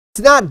It's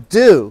not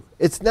due.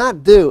 It's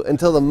not due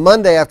until the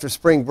Monday after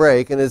spring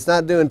break, and it's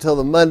not due until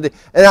the Monday.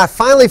 And I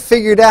finally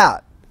figured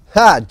out,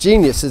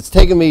 genius, it's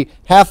taken me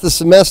half the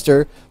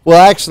semester, well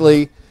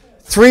actually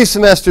 3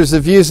 semesters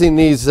of using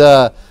these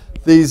where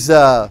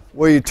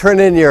you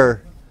turn in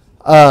your,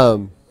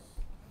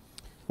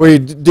 where you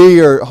do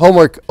your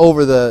homework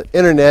over the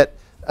internet.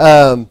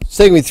 It's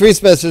taken me 3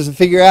 semesters to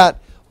figure out,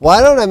 why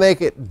don't I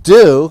make it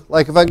due,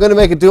 like if I'm going to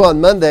make it due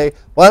on Monday,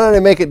 why don't I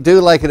make it due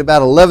like at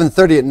about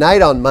 11:30 at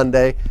night on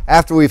Monday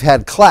after we've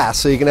had class,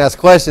 so you can ask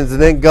questions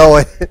and then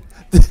go.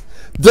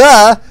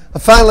 Duh!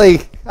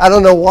 Finally, I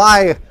don't know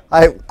why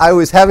I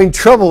was having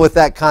trouble with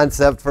that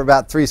concept for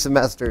about 3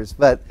 semesters,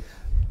 but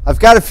I've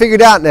got it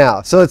figured out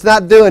now. So it's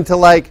not due until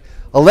like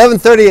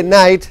 11:30 at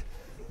night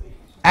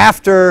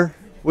after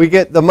we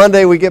get the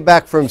Monday we get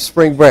back from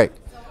spring break. So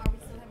are we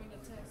still having a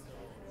test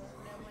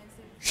on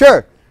Wednesday?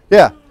 Sure.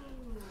 Yeah.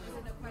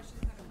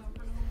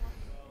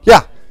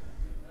 Yeah,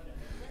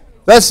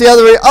 that's the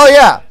other. Oh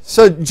yeah.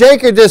 So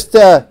Jaker just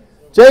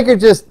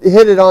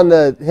hit it on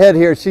the head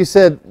here. She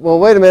said, "Well,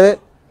 wait a minute.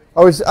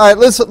 All right,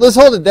 let's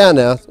hold it down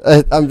now.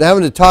 I'm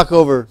having to talk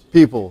over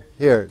people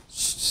here."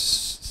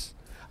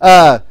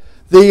 Jaker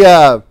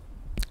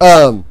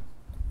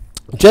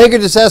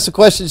just asked the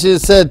question. She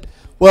just said,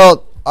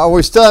 "Well, are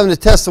we still having to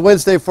test the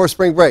Wednesday before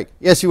spring break?"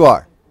 Yes, you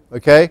are.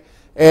 Okay,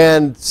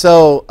 and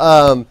so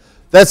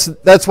that's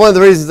one of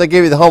the reasons I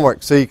gave you the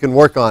homework, so you can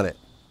work on it,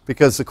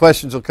 because the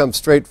questions will come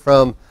straight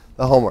from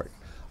the homework.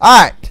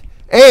 All right,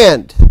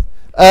 and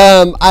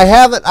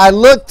I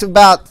looked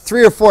about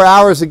 3 or 4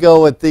 hours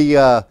ago at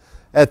the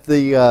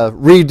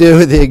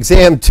redo, the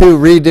exam 2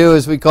 redo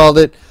as we called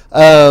it,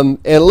 and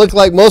it looked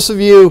like most of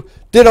you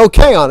did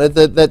okay on it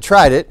that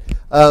tried it.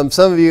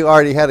 Some of you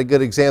already had a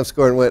good exam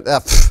score and went,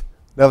 enough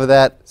of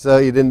that, so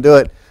you didn't do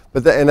it,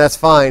 and that's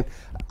fine.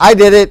 I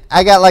did it.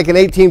 I got like an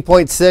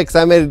 18.6.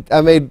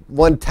 I made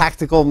one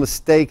tactical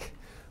mistake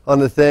on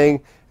the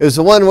thing. It was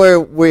the one where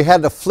we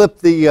had to flip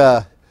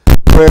the,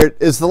 where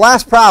it's the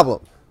last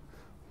problem.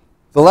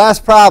 The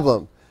last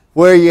problem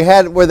where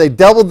they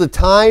doubled the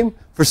time.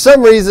 For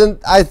some reason,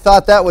 I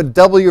thought that would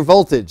double your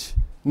voltage.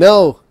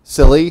 No,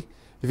 silly.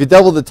 If you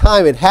double the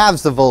time, it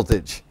halves the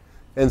voltage.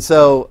 And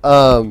so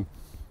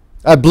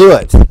I blew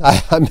it.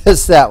 I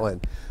missed that one.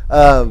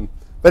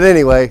 But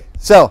anyway,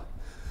 so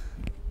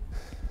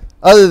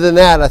other than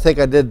that, I think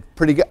I did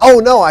pretty good. Oh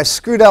no, I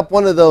screwed up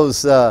one of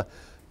those.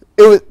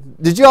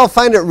 Did you all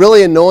find it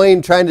really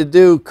annoying trying to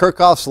do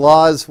Kirchhoff's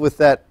laws with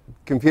that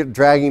computer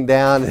dragging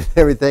down and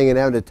everything and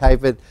having to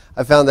type it?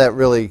 I found that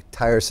really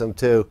tiresome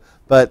too.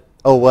 But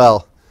oh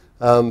well,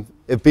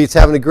 it beats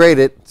having to grade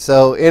it.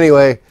 So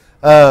anyway,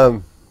 Can our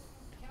rest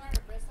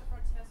of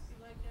our tests be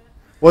like that?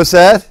 What's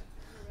that?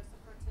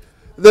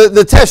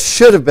 The test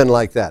should have been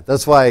like that.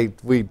 That's why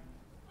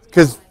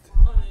because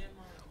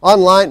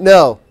online,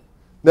 no,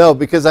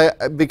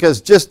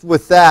 because just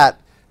with that,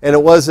 and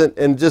it wasn't,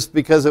 and just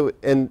because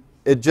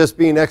it just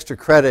being extra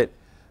credit,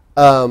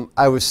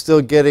 I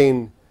still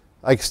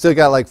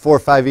got like 4 or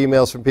 5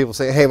 emails from people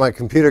saying, hey, my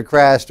computer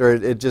crashed, or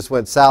it just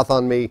went south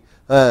on me.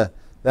 That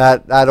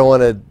I don't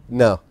want to,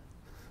 no.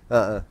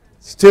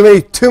 It's too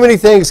many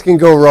things can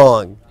go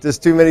wrong.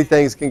 Just too many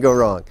things can go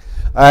wrong.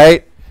 All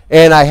right?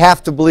 And I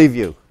have to believe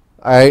you.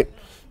 All right?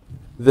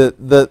 In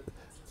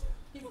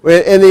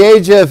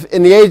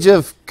the age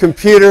of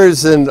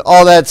computers and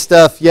all that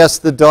stuff, yes,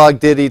 the dog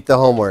did eat the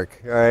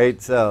homework. All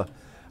right? So,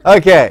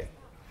 okay.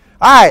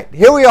 All right,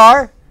 here we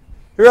are.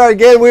 Here we are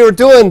again. We were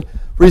doing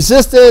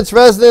resistance,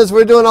 resonance.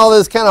 We're doing all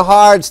this kind of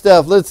hard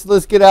stuff.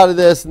 Let's get out of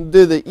this and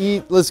do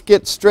the let's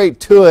get straight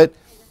to it.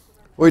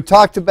 We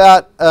talked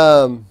about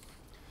all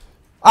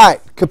right,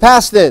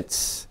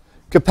 capacitance,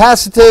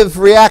 capacitive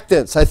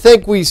reactance. I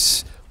think we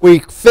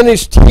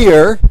finished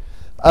here,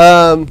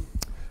 and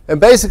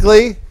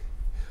basically,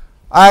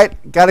 all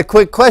right, got a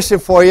quick question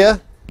for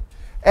you.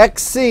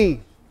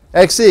 XC,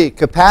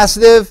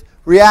 capacitive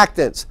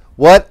reactance.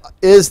 What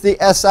is the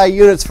SI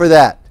units for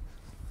that?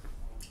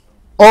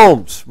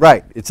 Ohms,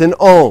 right. It's in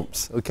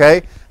ohms,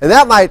 okay? And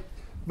that might,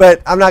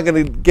 but I'm not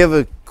going to give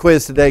a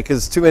quiz today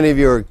because too many of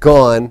you are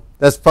gone.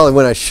 That's probably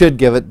when I should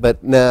give it,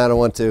 but nah, I don't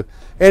want to.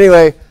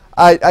 Anyway,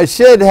 I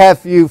should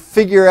have you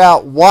figure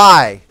out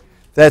why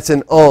that's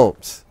in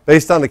ohms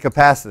based on the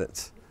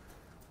capacitance.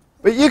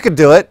 But you could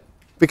do it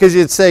because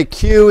you'd say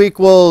Q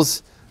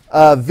equals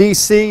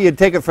VC. You'd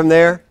take it from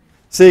there.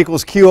 C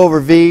equals Q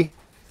over V.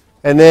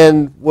 And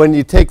then when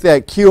you take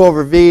that Q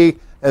over V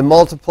and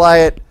multiply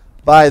it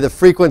by the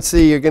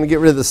frequency, you're going to get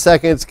rid of the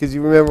seconds because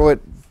you remember what,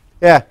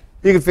 yeah,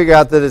 you can figure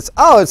out that it's,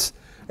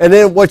 and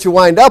then what you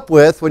wind up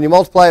with when you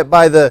multiply it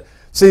by then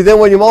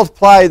when you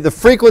multiply the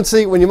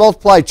frequency, when you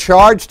multiply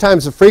charge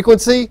times the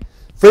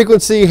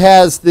frequency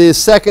has the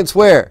seconds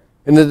where?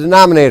 In the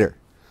denominator.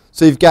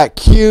 So you've got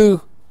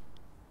Q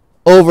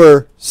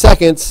over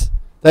seconds.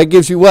 That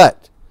gives you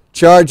what?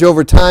 Charge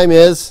over time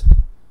is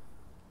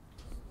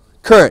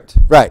current,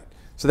 right.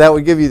 So that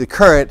would give you the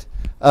current.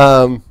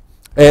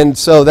 And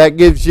so that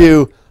gives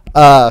you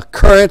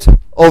current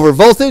over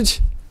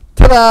voltage.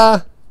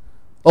 Ta-da!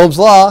 Ohm's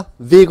law,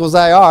 V equals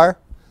IR.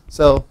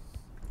 So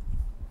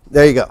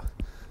there you go.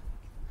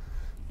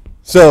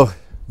 So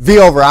V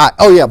over I.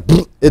 Oh, yeah,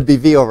 it'd be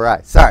V over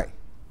I. Sorry.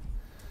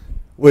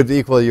 Would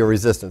equal your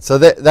resistance. So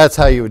that's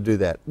how you would do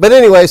that. But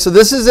anyway, so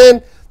this is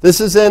in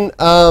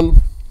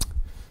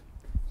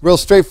real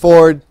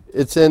straightforward.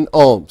 It's in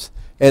ohms.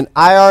 And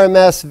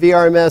IRMS,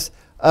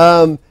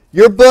 VRMS.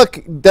 Your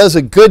book does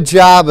a good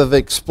job of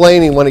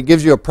explaining when it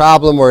gives you a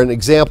problem or an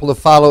example to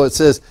follow. It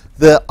says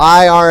the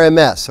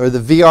IRMS or the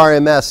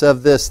VRMS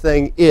of this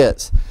thing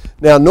is.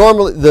 Now,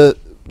 normally,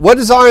 what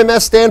does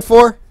RMS stand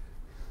for?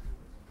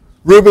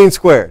 Root mean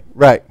squared,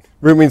 right?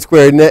 Root mean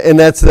squared, and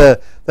that's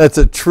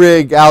a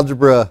trig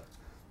algebra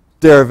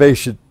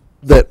derivation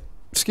that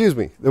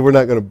we're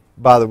not going to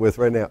bother with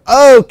right now.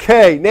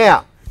 Okay,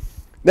 now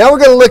we're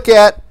going to look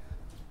at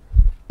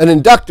an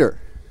inductor.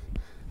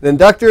 An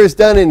inductor is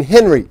done in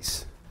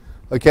henries.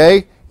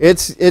 Okay,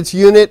 its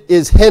unit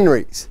is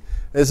henries.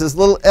 There's this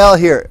little L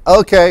here.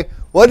 Okay,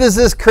 what does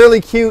this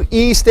curly Q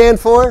E stand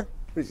for?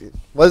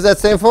 What does that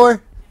stand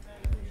for?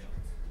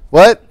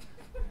 What?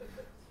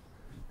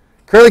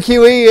 Curly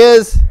QE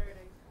is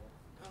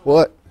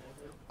what?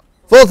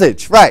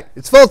 Voltage, right.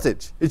 It's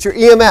voltage. It's your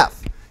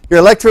EMF, your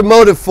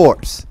electromotive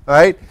force. All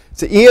right?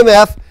 It's an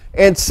EMF.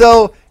 And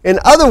so, in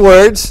other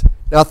words,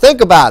 now think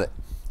about it.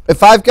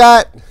 If I've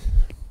got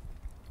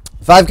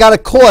a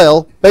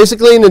coil,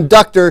 basically an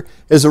inductor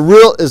is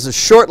a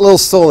short little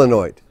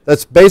solenoid.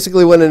 That's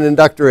basically what an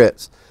inductor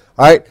is.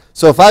 All right?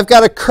 So if I've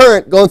got a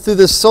current going through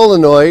this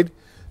solenoid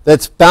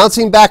that's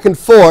bouncing back and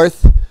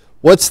forth,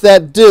 what's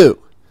that do?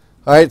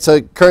 All right, so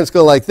current's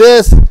going like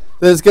this, then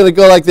it's going to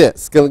go like this.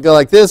 It's going to go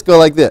like this, go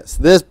like this.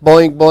 This,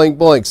 boing, boing,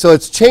 boing. So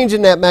it's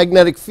changing that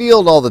magnetic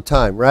field all the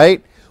time,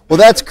 right? Well,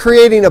 that's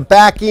creating a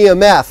back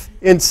EMF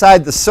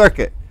inside the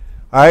circuit.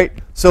 All right,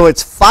 so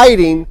it's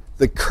fighting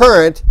the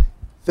current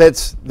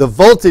that's the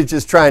voltage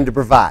is trying to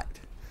provide.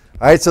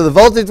 All right, so the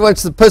voltage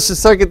wants to push the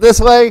circuit this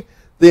way.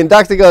 The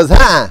inductor goes,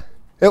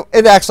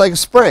 it acts like a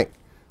spring.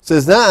 It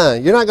says, nah,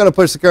 you're not going to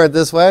push the current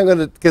this way.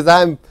 Because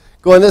I'm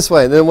going this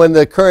way. And then when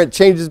the current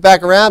changes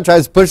back around,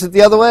 tries to push it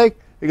the other way,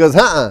 it goes,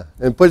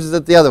 and pushes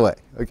it the other way,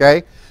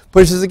 okay?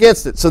 Pushes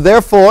against it. So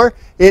therefore,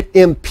 it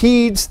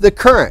impedes the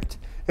current.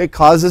 It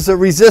causes a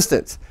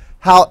resistance.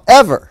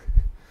 However,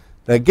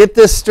 now get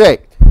this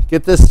straight.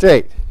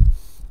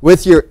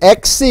 With your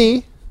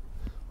XC,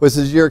 which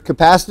is your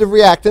capacitive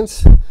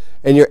reactance,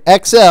 and your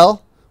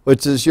XL,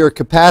 which is your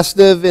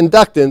capacitive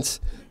inductance,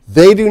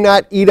 they do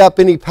not eat up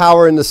any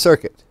power in the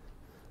circuit.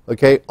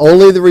 Okay,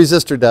 only the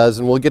resistor does,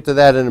 and we'll get to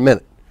that in a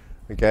minute.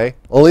 Okay,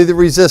 only the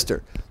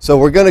resistor. So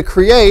we're going to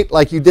create,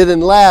 like you did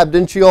in lab,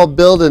 didn't you all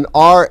build an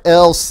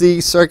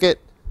RLC circuit?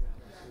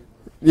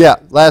 Yeah,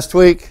 last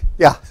week?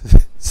 Yeah.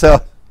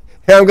 So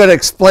here I'm going to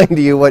explain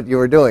to you what you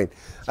were doing.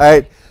 All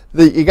right,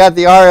 you got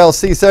the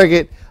RLC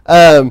circuit,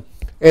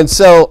 and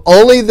so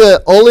only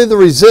the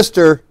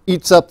resistor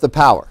eats up the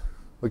power.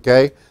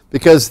 Okay,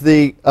 because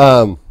the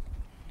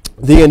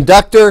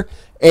inductor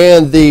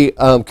and the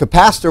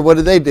capacitor,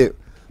 what do?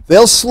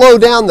 They'll slow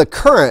down the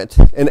current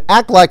and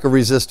act like a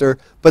resistor,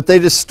 but they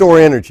just store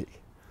energy.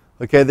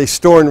 Okay, they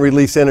store and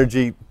release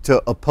energy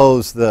to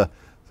oppose the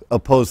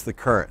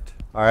current.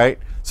 All right,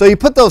 so you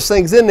put those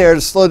things in there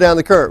to slow down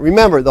the current.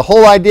 Remember, the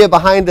whole idea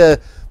behind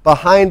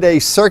a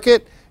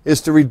circuit is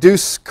to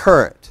reduce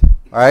current.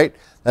 All right,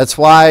 that's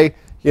why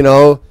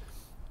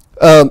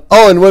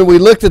and when we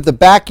looked at the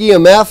back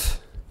EMF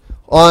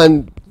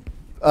on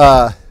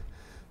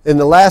in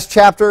the last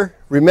chapter,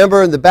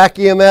 remember in the back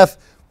EMF.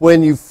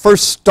 When you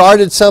first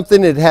started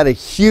something, it had a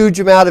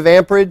huge amount of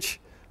amperage,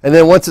 and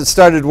then once it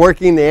started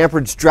working, the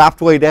amperage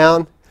dropped way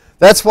down.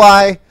 That's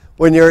why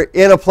when you're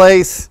in a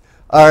place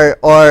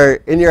or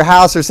in your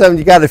house or something,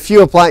 you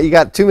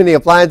got too many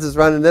appliances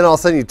running, and then all of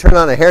a sudden you turn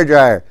on a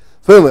hairdryer,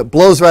 boom, it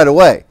blows right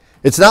away.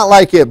 It's not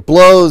like it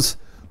blows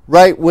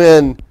right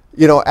when,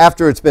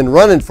 after it's been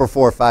running for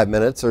 4 or 5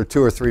 minutes or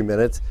 2 or 3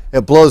 minutes.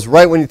 It blows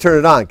right when you turn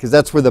it on, because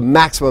that's where the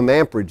maximum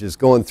amperage is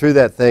going through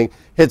that thing,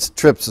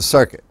 trips the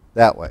circuit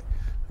that way.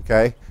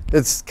 Okay,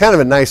 it's kind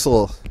of a nice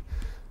little,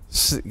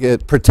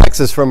 it protects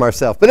us from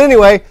ourselves. But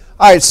anyway,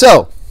 all right,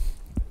 so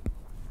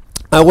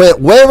I went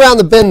way around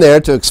the bend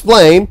there to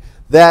explain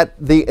that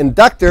the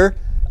inductor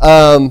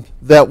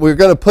that we're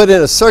going to put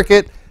in a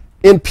circuit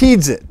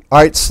impedes it, all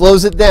right,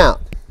 slows it down.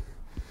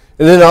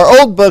 And in our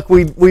old book,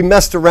 we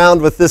messed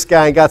around with this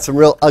guy and got some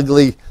real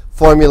ugly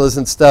formulas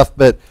and stuff,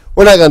 but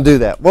we're not going to do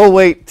that. We'll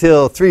wait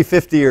till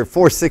 350 or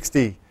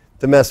 460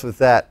 to mess with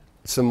that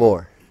some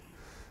more.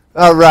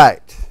 All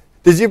right.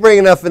 Did you bring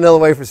enough vanilla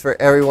wafers for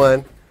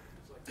everyone?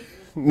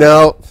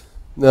 No.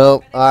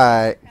 All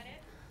right.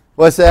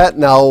 What's that?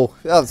 No.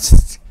 Oh,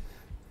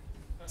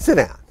 sit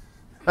down.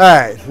 All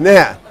right.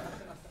 Now,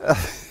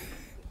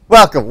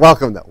 welcome.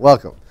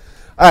 All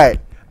right.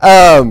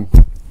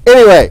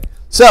 Anyway,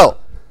 so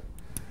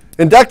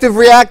inductive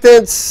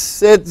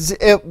reactance,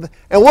 and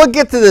we'll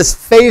get to this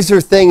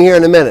phasor thing here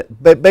in a minute,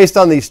 but based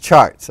on these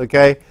charts,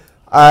 okay?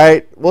 All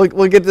right.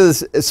 We'll get to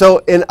this. So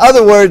in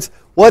other words,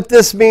 what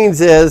this means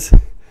is,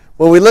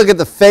 when we look at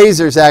the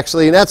phasors,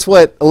 actually, and that's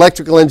what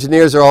electrical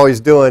engineers are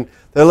always doing,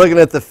 They're looking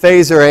at the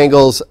phasor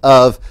angles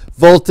of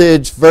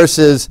voltage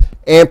versus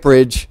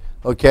amperage,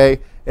 okay?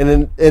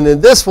 And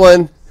in this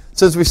one,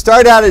 since we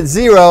start out at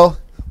 0,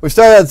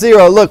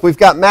 look, we've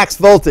got max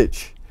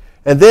voltage.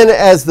 And then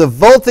as the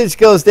voltage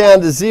goes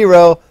down to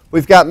 0,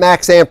 we've got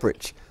max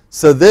amperage.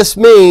 So this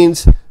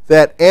means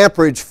that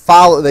amperage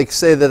they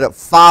say that it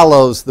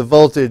follows the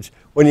voltage.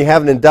 When you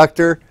have an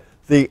inductor,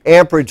 the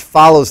amperage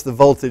follows the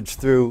voltage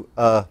through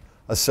a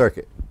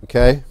circuit,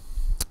 okay?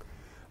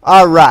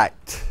 All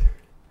right.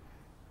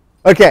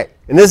 Okay,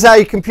 and this is how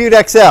you compute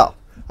XL.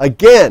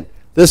 Again,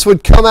 this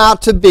would come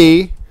out to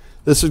be,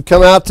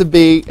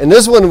 and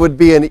this one would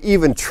be an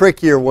even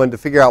trickier one to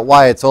figure out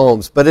why it's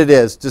ohms, but it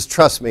is, just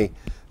trust me,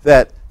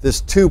 that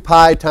this 2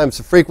 pi times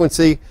the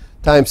frequency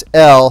times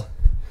L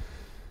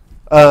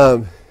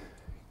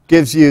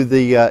gives you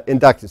the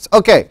inductance.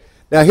 Okay,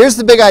 now here's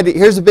the big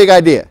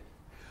idea.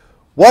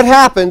 What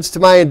happens to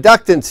my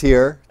inductance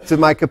here, to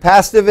my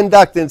capacitive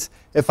inductance,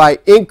 if I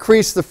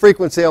increase the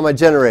frequency on my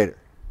generator?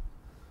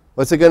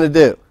 What's it going to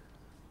do?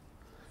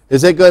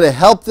 Is it going to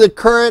help the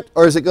current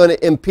or is it going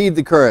to impede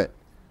the current?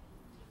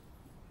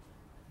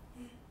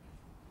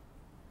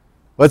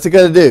 What's it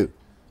going to do?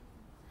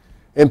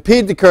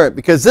 Impede the current,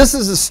 because this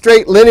is a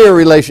straight linear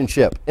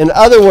relationship. In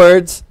other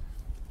words,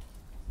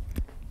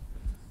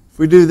 if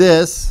we do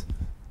this,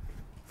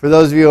 for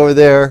those of you over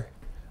there,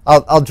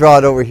 I'll draw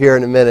it over here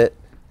in a minute.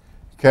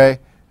 Okay?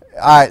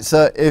 All right,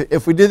 so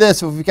if we do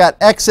this, if we've got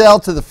XL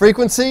to the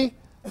frequency,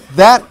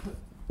 that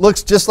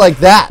looks just like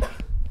that.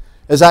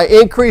 As I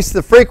increase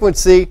the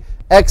frequency,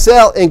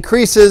 XL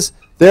increases,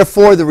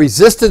 therefore the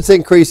resistance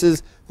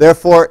increases,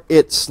 therefore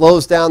it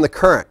slows down the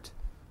current.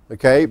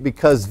 Okay?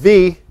 Because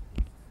V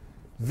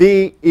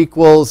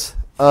equals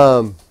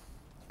IR.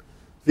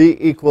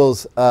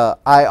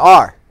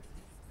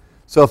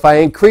 So if I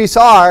increase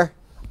R,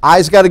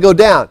 I's got to go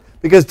down.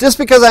 Because just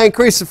because I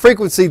increase the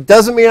frequency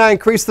doesn't mean I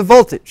increase the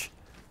voltage.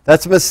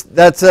 That's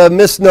a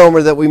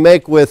misnomer that we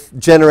make with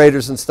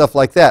generators and stuff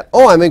like that.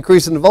 Oh, I'm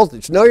increasing the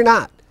voltage. No, you're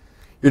not.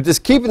 You're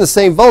just keeping the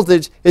same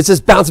voltage. It's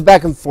just bouncing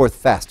back and forth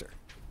faster.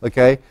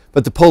 Okay?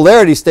 But the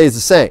polarity stays the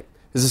same.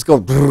 It's just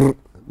going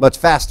much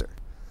faster.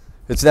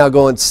 It's now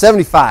going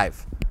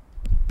 75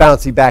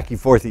 bouncy backy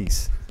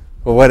forthies,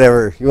 or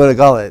whatever you want to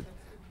call it.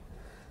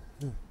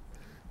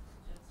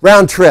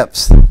 Round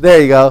trips.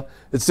 There you go.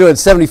 It's doing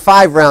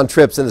 75 round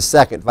trips in a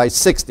second by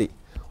 60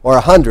 or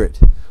 100.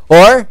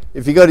 Or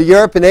if you go to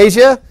Europe and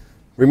Asia,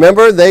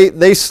 remember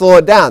they slow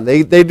it down.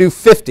 They do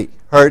 50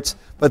 hertz,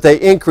 but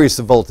they increase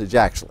the voltage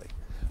actually.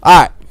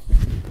 All right.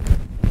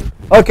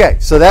 Okay,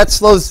 so that's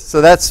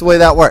the way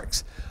that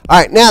works. All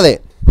right, now then.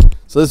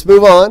 So let's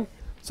move on.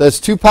 So it's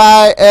 2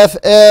 pi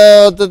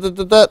FL.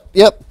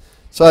 Yep.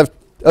 So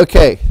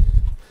okay.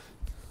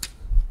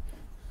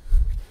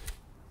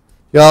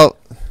 Y'all,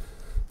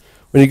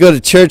 when you go to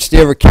church, do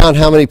you ever count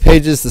how many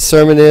pages the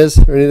sermon is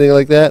or anything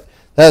like that?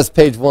 That was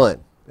page 1.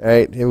 All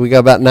right, here we got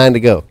about 9 to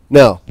go.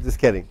 No, just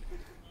kidding.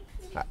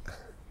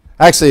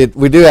 Actually,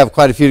 we do have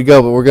quite a few to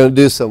go, but we're going to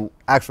do some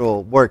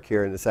actual work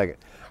here in a second.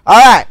 All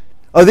right.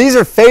 Oh, these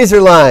are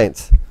phasor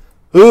lines.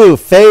 Ooh,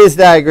 phase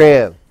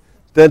diagram.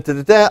 Dun, dun,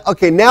 dun, dun.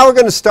 Okay, now we're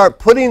going to start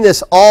putting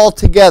this all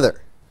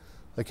together.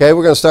 Okay,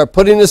 we're going to start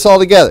putting this all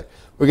together.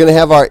 We're going to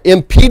have our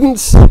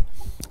impedance,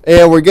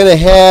 and we're going to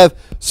have,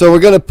 so we're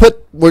going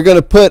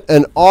to put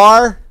an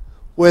R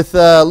with,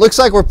 looks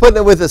like we're putting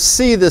it with a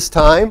C this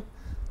time.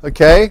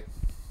 Okay.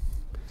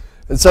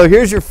 And so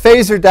here's your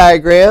phasor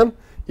diagram.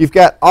 You've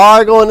got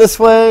R going this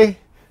way,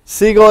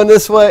 C going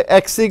this way,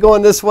 XC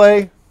going this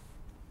way.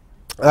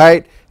 All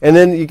right, and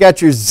then you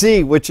got your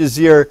Z, which is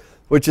your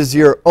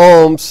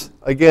ohms.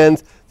 Again,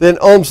 then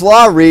Ohm's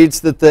law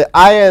reads that the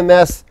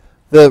IMS,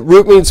 the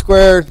root mean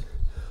squared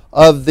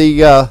of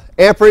the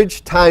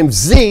amperage times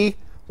Z,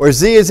 where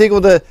Z is equal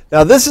to.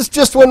 Now this is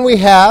just when we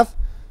have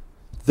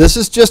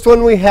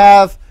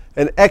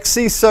an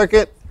XC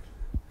circuit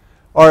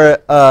or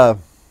a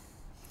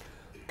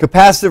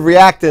capacitive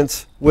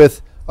reactance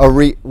with a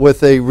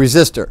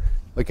resistor.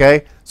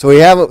 Okay, so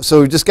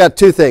we just got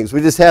two things.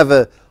 We just have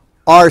a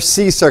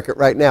RC circuit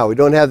right now. We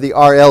don't have the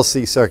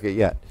RLC circuit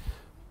yet.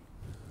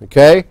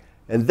 Okay,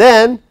 and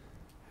then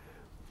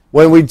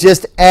when we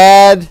just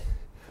add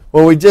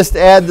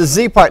the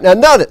Z part. Now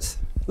notice,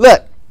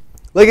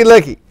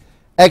 looky.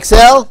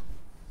 XL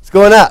is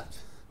going up.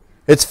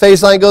 Its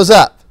phase line goes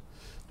up.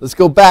 Let's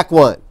go back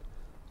one.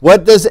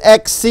 What does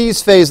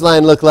XC's phase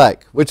line look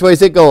like? Which way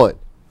is it going?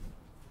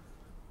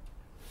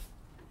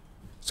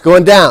 It's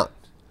going down.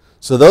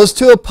 So those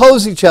two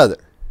oppose each other.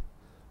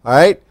 All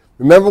right?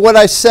 Remember what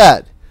I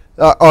said.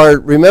 Or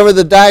remember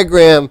the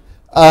diagram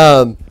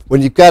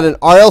when you've got an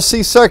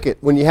RLC circuit.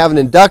 When you have an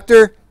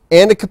inductor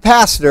and a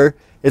capacitor,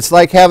 it's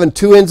like having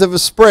two ends of a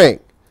spring.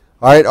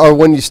 All right? Or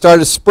when you start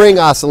a spring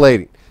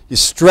oscillating. You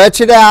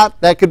stretch it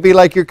out. That could be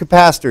like your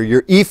capacitor.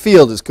 Your E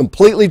field is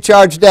completely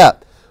charged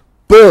up.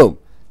 Boom.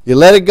 You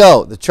let it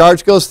go. The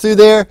charge goes through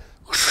there.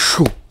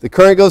 The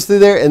current goes through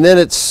there. And then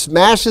it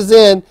smashes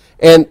in.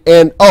 And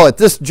at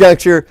this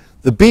juncture,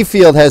 the B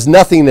field has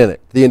nothing in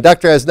it. The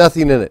inductor has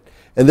nothing in it.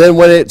 And then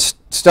when it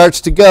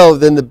starts to go,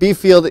 then the B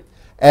field,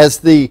 as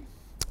the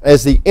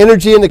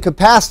energy in the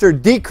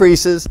capacitor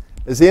decreases,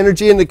 the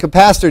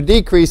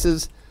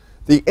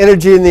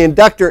energy in the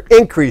inductor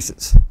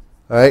increases.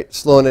 All right,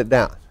 slowing it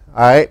down.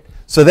 All right,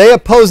 so they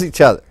oppose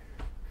each other.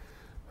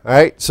 All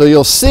right, so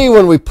you'll see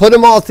when we put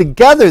them all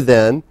together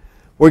then,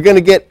 we're going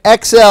to get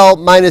XL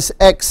minus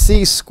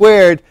XC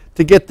squared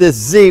to get this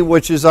Z,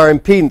 which is our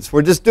impedance.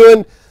 We're just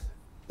doing,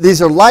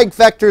 these are like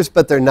vectors,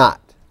 but they're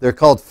not. They're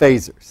called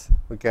phasors,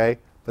 okay?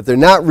 But they're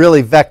not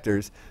really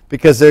vectors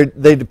because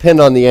they depend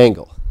on the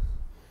angle.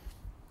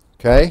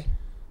 Okay?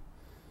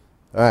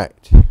 All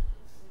right.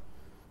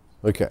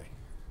 Okay.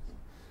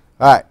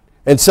 All right.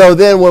 And so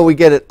then when we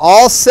get it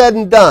all said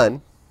and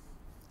done,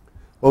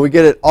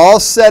 then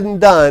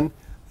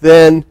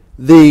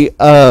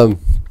the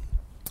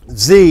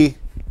Z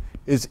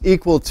is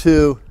equal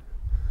to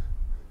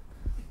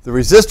the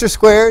resistor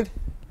squared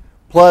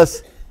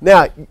plus,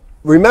 now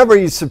remember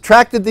you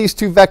subtracted these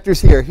two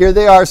vectors here. Here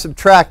they are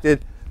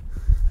subtracted.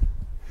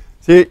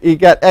 So you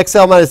got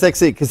XL minus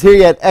XC, because here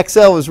you had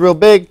XL was real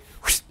big,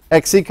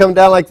 XC come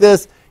down like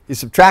this, you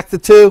subtract the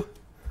two.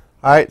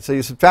 All right, so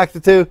you subtract the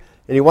two,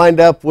 and you wind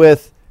up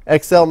with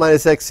XL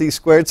minus XC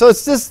squared. So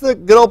it's just the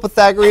good old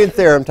Pythagorean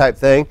theorem type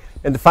thing.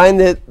 And to find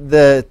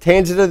the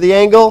tangent of the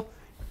angle,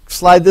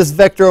 slide this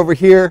vector over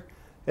here.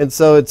 And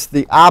so it's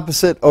the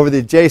opposite over the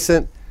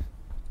adjacent,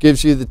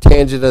 gives you the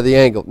tangent of the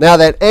angle. Now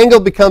that angle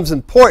becomes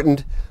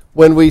important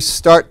when we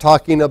start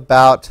talking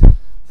about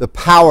the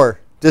power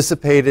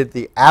dissipated,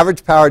 the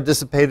average power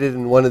dissipated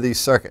in one of these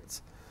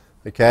circuits.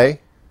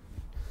 Okay?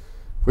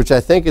 Which I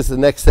think is the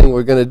next thing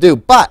we're going to do.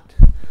 But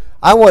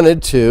I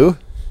wanted to,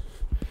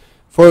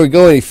 before we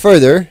go any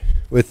further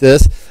with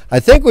this, I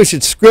think we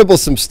should scribble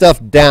some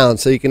stuff down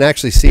so you can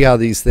actually see how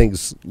these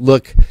things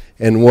look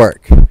and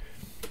work.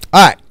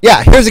 All right,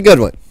 yeah, here's a good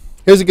one.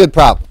 Here's a good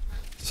problem.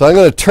 So I'm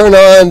going to turn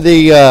on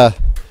the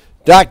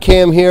dot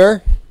cam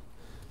here.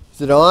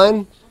 Is it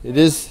on? It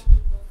is.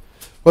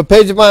 What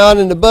page am I on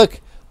in the book?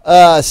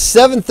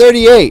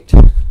 738.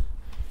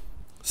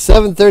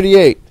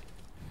 738.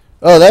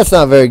 Oh, that's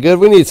not very good.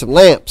 We need some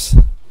lamps.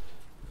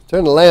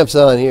 Turn the lamps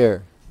on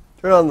here.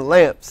 Turn on the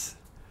lamps.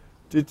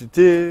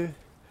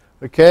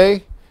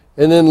 Okay,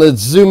 and then let's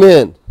zoom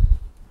in.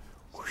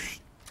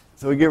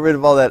 So we get rid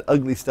of all that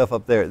ugly stuff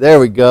up there. There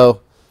we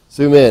go.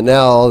 Zoom in.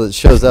 Now all that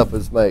shows up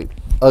is my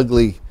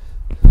ugly,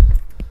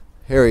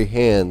 hairy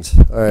hands.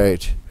 All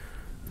right.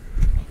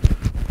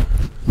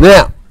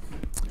 Now,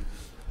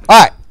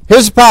 all right,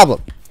 here's the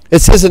problem. It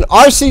says an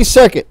RC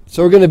circuit.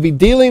 So we're going to be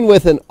dealing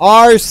with an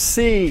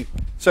RC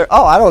circuit.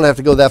 Oh, I don't have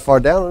to go that far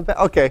down.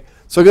 Okay,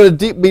 so we're going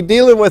to be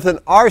dealing with an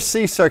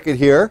RC circuit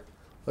here.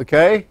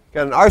 Okay,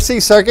 got an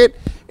RC circuit,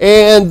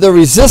 and the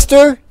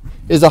resistor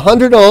is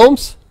 100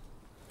 ohms.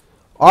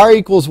 R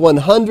equals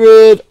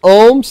 100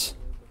 ohms.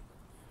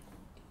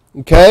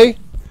 Okay,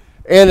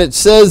 and it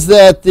says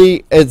that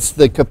the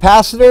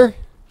capacitor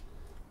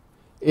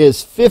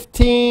is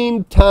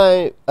 15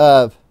 times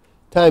 10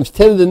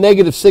 to the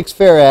negative 6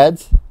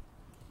 farads.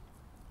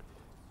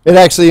 It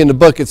actually in the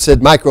book it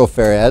said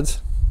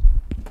microfarads,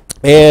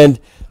 and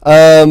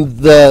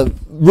the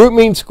root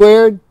mean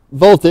squared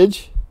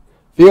voltage.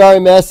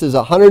 VRMS is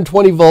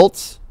 120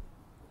 volts,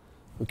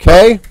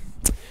 okay?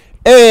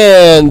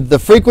 And the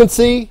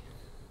frequency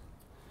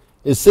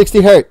is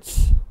 60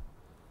 hertz.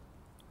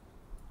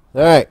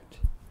 All right.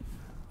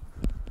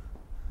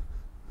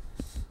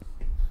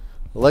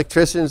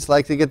 Electricians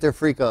like to get their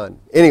freak on.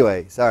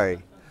 Anyway,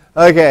 sorry.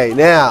 Okay,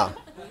 now.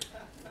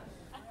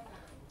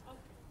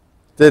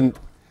 Because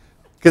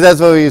that's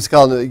what we used to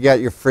call them. You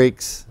got your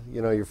freaks,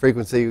 you know, your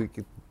frequency.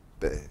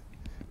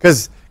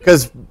 Because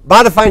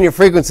modifying your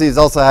frequency is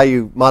also how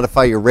you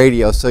modify your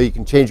radio, so you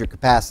can change your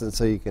capacitance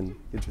so you can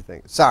get your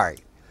thing. Sorry.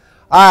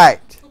 All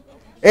right.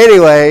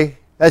 Anyway,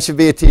 that should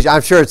be a t-shirt.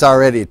 I'm sure it's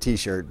already a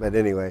t-shirt, but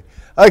anyway.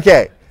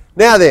 Okay.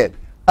 Now then,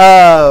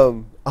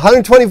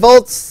 120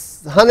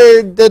 volts,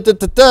 100,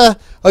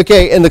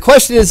 Okay, and the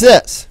question is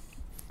this.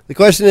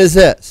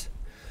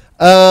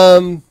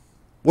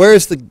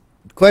 Where's the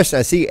question?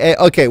 I see A.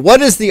 Okay,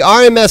 what is the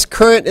RMS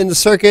current in the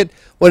circuit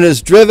when it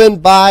is driven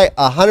by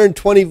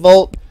 120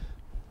 volt?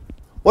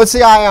 What's the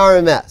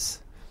IRMS?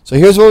 So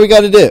here's what we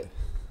got to do.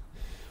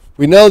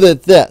 We know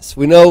that this.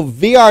 We know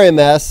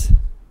VRMS.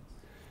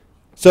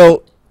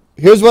 So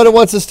here's what it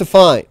wants us to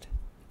find.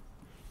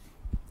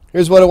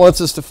 Here's what it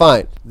wants us to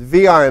find. The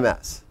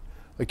VRMS.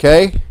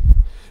 Okay?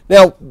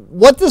 Now,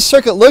 what this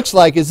circuit looks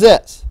like is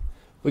this.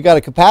 We got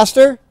a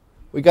capacitor.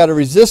 We got a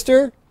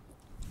resistor.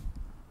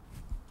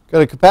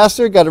 Got a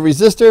capacitor, got a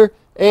resistor,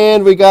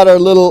 and we got our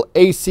little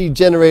AC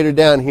generator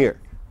down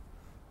here.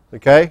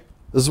 Okay?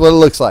 This is what it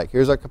looks like.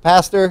 Here's our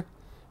capacitor,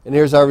 and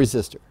here's our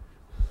resistor.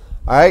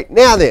 All right,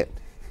 now then,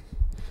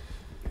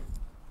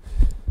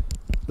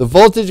 the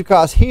voltage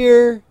across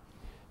here,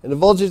 and the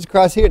voltage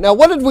across here. Now,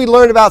 what did we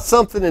learn about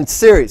something in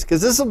series?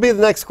 Because this will be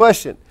the next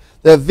question.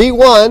 That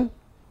V1,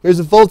 here's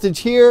a voltage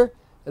here,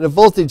 and a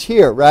voltage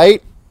here,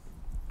 right?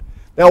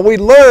 Now, we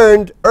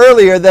learned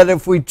earlier that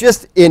if we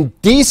just, in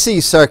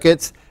DC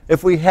circuits,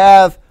 if we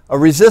have a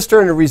resistor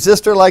and a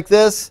resistor like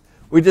this,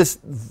 we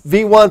just,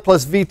 V1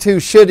 plus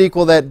V2 should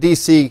equal that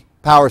DC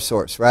power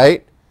source,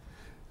 right?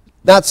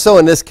 Not so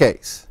in this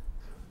case.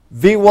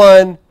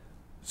 V1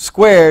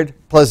 squared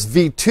plus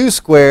V2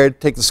 squared,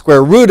 take the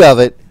square root of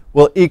it,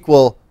 will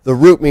equal the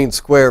root mean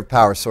square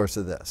power source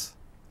of this,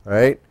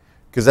 right?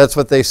 Because that's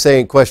what they say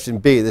in question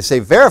B. They say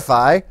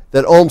verify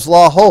that Ohm's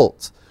law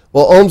holds.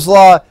 Well, Ohm's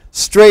law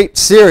straight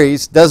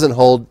series doesn't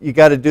hold. You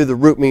got to do the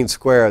root mean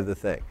square of the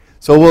thing.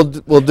 So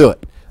we'll do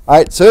it. All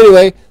right. So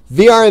anyway,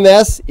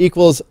 VRMS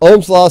equals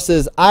Ohm's law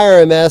says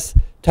IRMS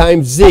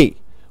times Z.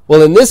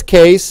 Well, in this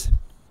case,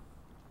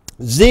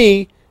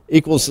 Z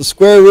equals the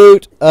square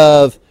root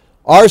of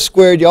R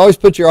squared. You always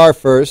put your R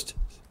first,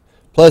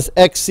 plus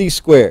XC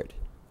squared.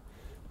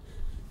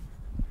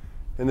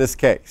 In this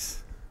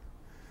case,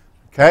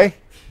 okay,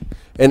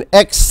 and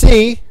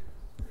XC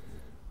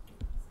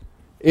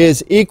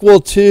is equal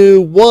to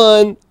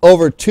 1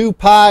 over 2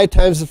 pi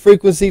times the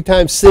frequency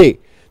times C.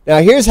 Now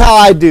here's how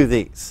I do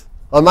these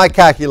on my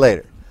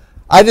calculator.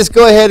 I just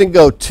go ahead and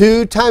go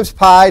 2 times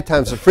pi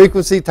times the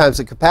frequency times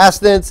the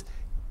capacitance,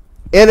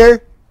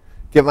 enter,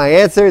 get my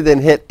answer, then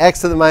hit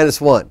x to the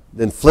minus 1,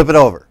 then flip it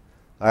over.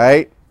 All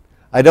right?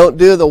 I don't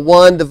do the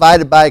 1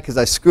 divided by because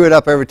I screw it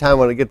up every time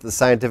when I get to the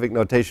scientific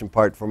notation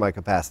part for my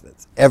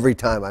capacitance. Every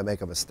time I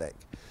make a mistake.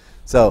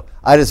 So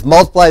I just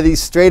multiply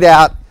these straight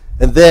out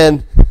and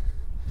then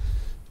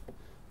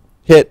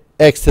hit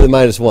x to the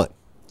minus 1.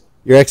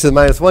 Your x to the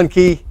minus 1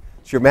 key,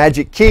 it's your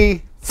magic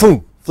key,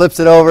 boom, flips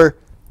it over.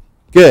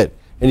 Good.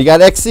 And you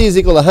got XC is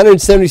equal to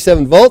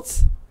 177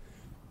 volts.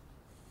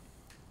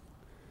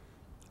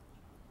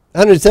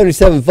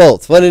 177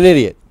 volts. What an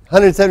idiot.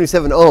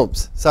 177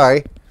 ohms.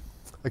 Sorry.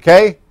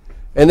 Okay?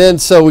 And then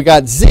so we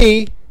got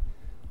Z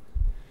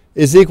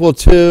is equal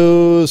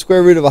to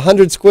square root of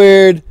 100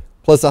 squared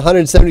plus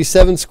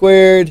 177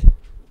 squared,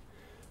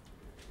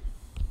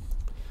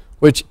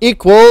 which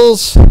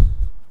equals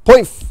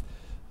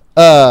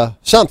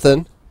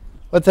something.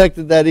 What the heck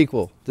did that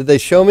equal? Did they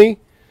show me?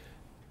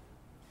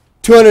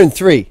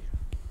 203.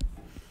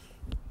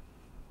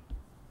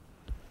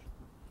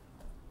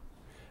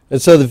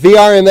 And so the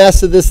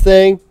VRMS of this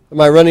thing,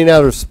 am I running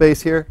out of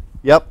space here?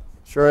 Yep,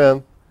 sure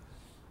am.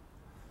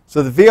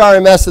 So the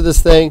VRMS of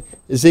this thing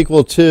is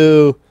equal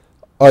to,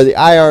 or the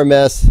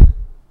IRMS,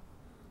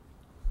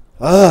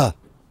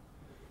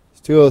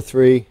 it's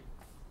 203.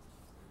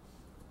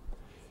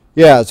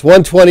 Yeah, it's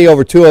 120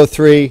 over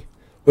 203,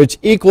 which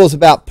equals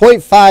about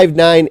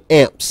 0.59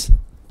 amps.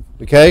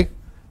 Okay?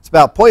 It's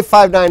about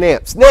 0.59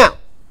 amps. Now,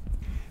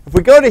 if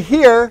we go to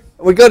here,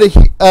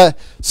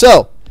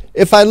 so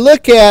if I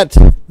look at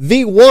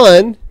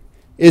V1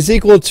 is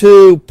equal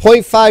to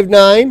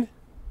 0.59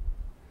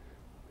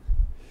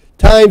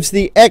 times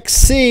the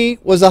XC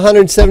was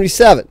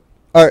 177,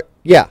 or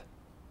yeah,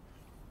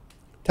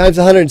 times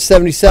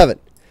 177.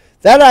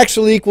 That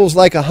actually equals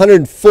like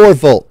 104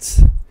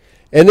 volts.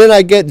 And then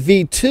I get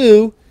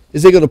V2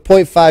 is equal to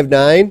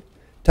 0.59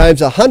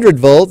 times 100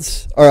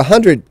 volts, or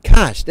 100,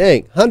 gosh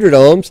dang, 100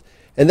 ohms,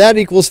 and that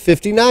equals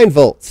 59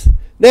 volts.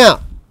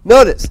 Now,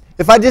 notice,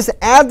 if I just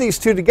add these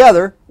two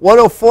together,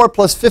 104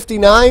 plus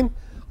 59,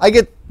 I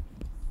get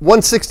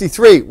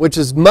 163, which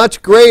is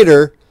much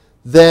greater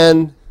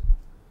than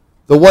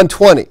the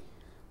 120.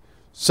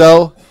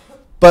 So,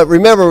 but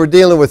remember, we're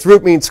dealing with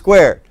root mean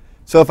squared.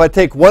 So if I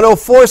take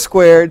 104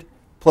 squared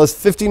plus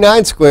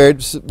 59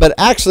 squared, but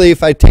actually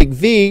if I take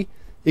V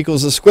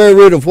equals the square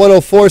root of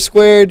 104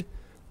 squared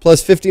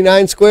plus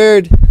 59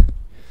 squared,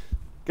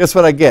 guess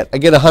what I get? I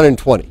get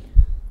 120.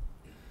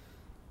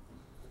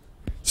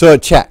 So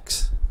it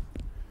checks.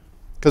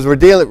 Because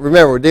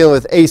remember, we're dealing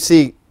with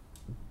AC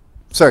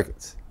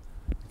circuits.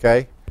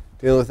 Okay?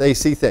 Dealing with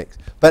AC things.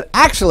 But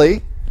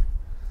actually,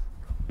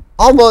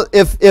 almost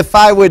if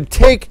I would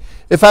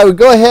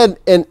go ahead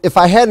and if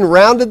I hadn't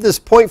rounded this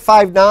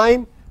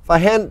 0.59, if I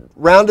hadn't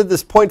rounded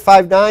this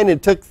 0.59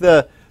 and took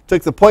the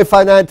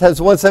 0.59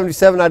 times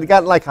 177, I'd have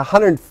gotten like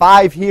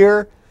 105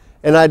 here,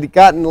 and I'd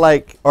gotten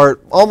like, or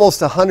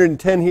almost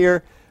 110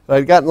 here, and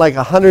I'd gotten like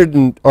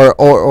 100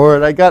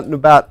 or I'd gotten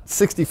about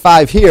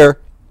 65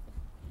 here.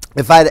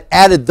 If I'd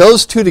added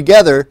those two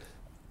together,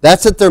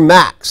 that's at their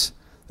max.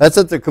 That's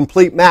at their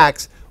complete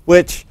max,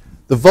 which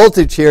the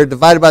voltage here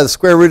divided by the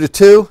square root of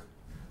 2,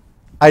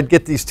 I'd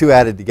get these two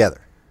added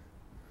together.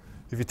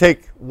 If you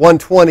take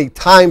 120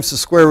 times the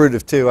square root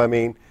of 2, I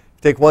mean,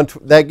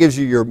 that gives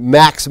you your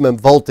maximum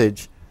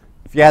voltage.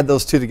 If you add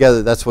those two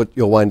together, that's what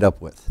you'll wind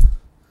up with.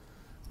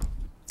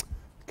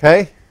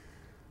 Okay?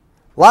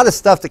 A lot of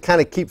stuff to kind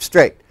of keep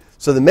straight.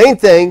 So the main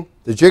thing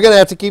that you're going to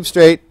have to keep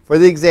straight for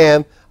the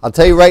exam, I'll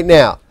tell you right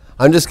now.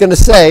 I'm just going to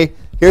say,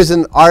 here's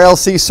an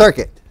RLC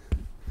circuit.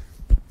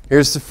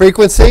 Here's the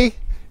frequency.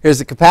 Here's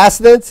the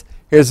capacitance.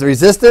 Here's the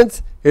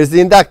resistance. Here's the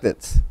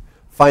inductance.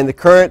 Find the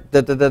current,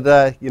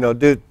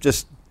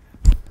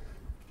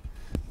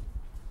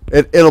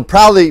 it'll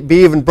probably be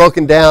even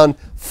broken down.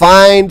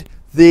 Find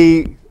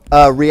the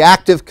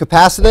reactive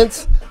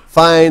capacitance.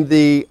 Find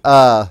the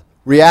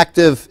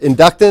reactive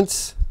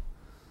inductance.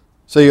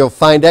 So you'll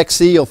find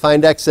XC, you'll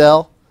find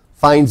XL.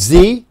 Find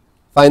Z,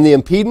 find the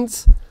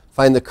impedance,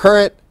 find the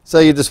current. So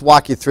you just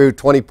walk you through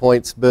 20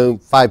 points, boom,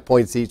 5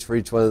 points each for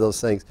each one of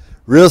those things.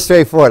 Real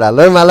straightforward. I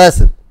learned my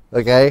lesson,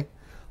 okay?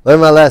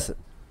 Learned my lesson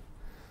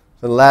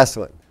from the last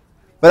one.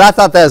 But I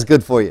thought that was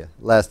good for you,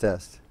 last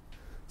test.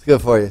 It's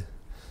good for you.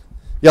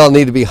 Y'all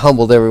need to be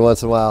humbled every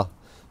once in a while.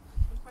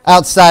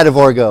 Outside of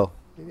Orgo.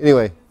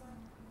 Anyway,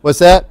 what's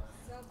that?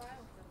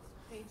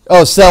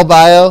 Oh, cell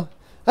bio.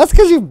 That's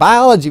because you're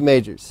biology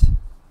majors.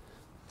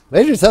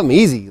 Major something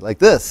easy like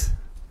this.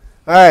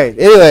 All right,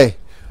 anyway.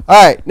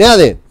 All right, now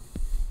then.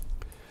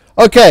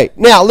 Okay,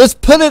 now let's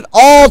put it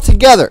all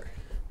together.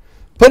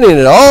 Putting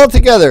it all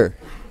together,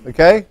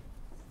 okay?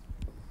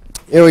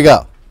 Here we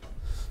go.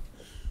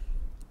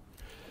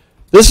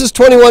 This is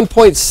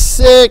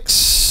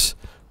 21.6,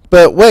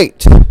 but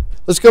wait.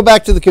 Let's go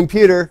back to the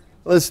computer.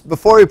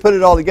 Before we put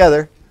it all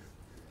together.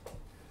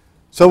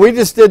 So we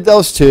just did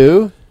those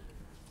two.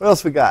 What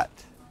else we got?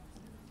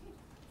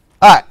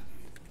 All right.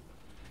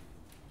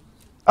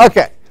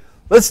 Okay.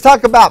 Let's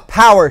talk about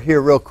power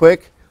here real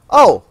quick.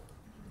 Oh.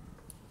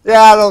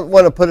 Yeah, I don't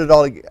want to put it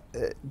all together.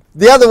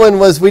 The other one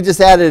was we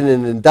just added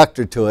an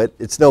inductor to it.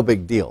 It's no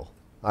big deal.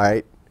 All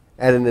right.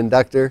 Add an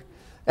inductor.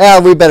 Yeah,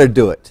 we better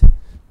do it.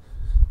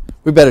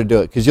 We better do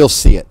it because you'll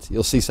see it.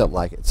 You'll see something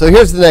like it. So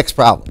here's the next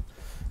problem.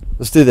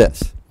 Let's do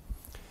this.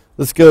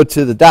 Let's go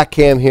to the dot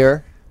cam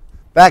here.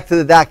 Back to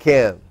the dot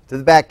cam, to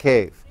the back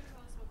cave.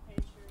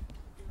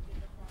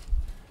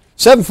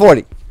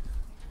 740.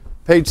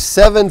 Page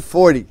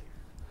 740.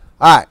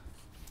 All right.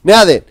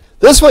 Now then,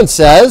 this one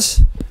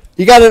says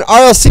you got an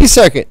RLC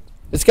circuit.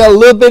 It's got a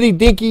little bitty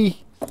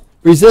dinky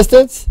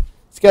resistance.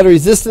 It's got a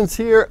resistance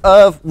here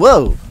of,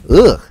 whoa,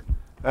 ugh.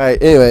 All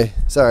right, anyway,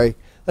 sorry.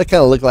 That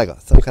kind of looked like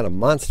some kind of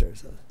monster.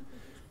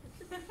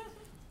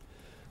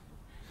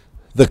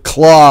 The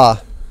claw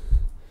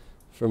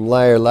from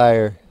Liar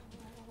Liar.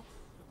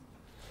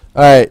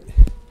 All right.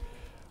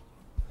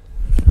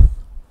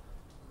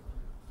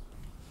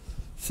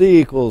 C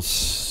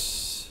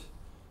equals.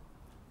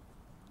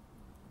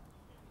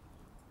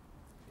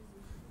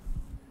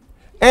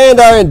 And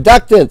our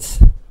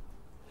inductance.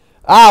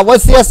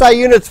 What's the SI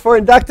units for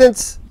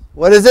inductance?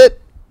 What is it?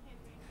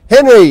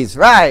 Henrys,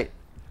 right.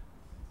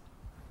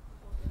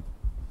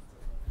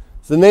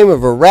 It's the name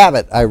of a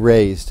rabbit I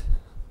raised.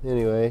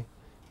 Anyway.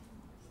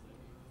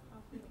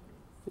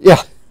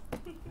 Yeah.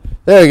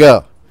 There you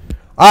go.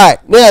 All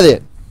right. Now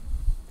then.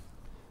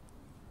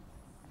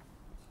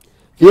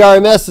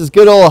 VRMS is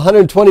good old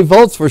 120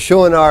 volts. We're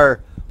showing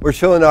our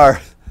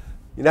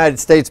United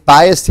States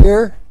bias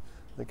here.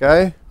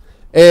 Okay.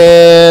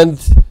 And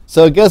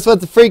so guess what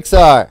the freaks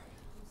are?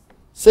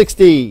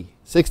 60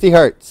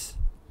 hertz.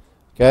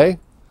 Okay.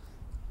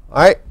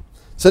 All right.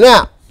 So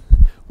now,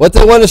 what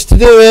they want us to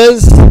do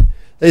is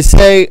they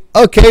say,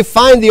 okay,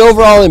 find the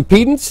overall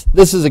impedance.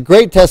 This is a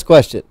great test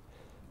question.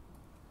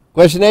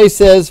 Question A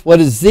says,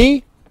 what is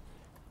Z?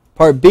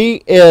 Part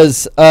B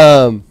is,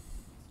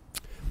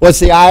 what's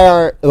the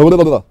IR,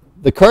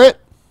 the current?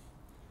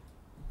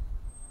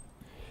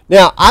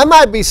 Now, I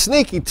might be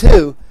sneaky,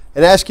 too,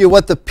 and ask you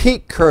what the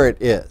peak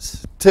current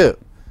is, too.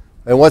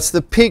 And what's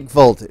the peak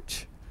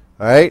voltage?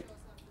 All right?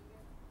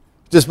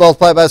 Just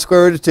multiply by the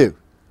square root of 2.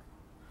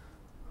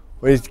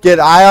 When you get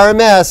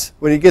IRMS,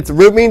 when you get the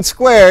root mean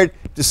squared,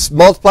 just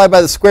multiply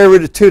by the square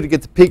root of 2 to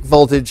get the peak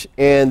voltage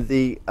and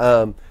the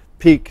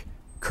peak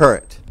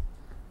current.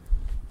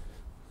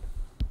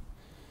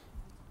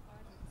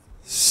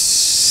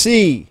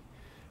 C.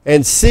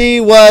 And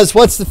C was,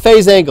 what's the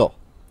phase angle?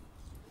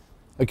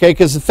 Okay,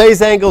 because the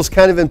phase angle is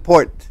kind of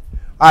important.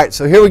 All right,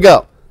 so here we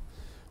go.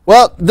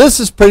 Well, this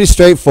is pretty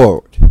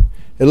straightforward.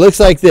 It looks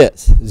like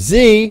this.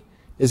 Z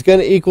is going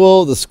to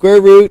equal the square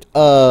root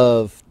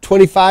of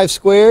 25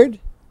 squared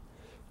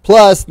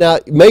plus, now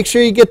make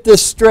sure you get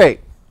this straight.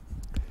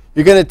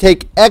 You're going to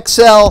take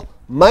XL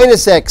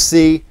minus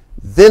XC,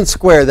 then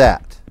square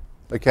that.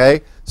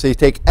 Okay, so you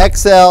take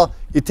XL,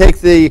 you take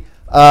the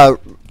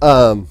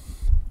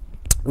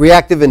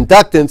reactive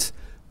inductance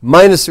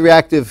minus the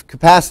reactive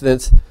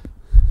capacitance,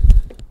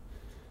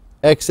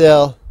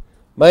 XL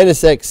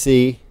minus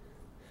XC,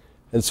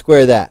 and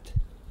square that.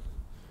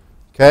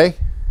 Okay?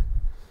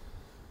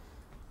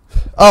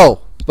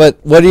 Oh, but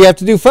what do you have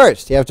to do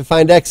first? You have to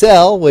find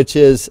XL, which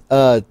is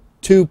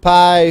 2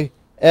 pi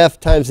F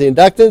times the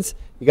inductance.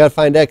 You got to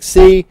find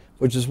XC,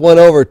 which is 1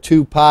 over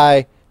 2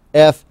 pi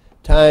F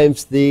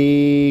times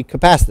the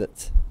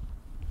capacitance.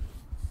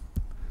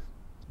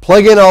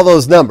 Plug in all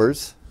those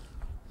numbers,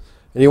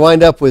 and you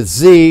wind up with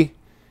Z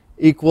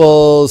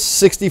equals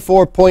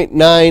 64.9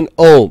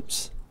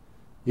 ohms.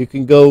 You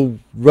can go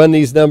run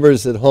these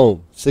numbers at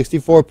home.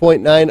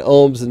 64.9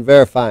 ohms and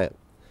verify them.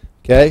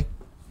 Okay?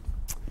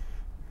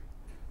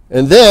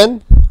 And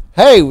then,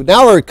 hey,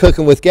 now we're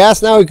cooking with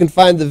gas. Now we can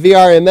find the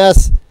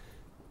VRMS.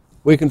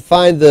 We can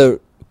find the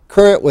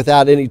current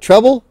without any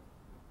trouble.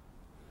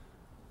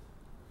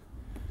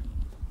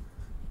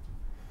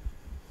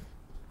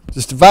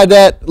 Just divide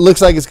that. It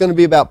looks like it's going to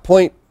be about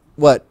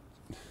what?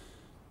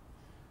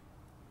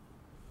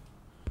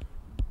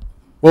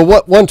 Well,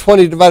 what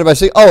 120 divided by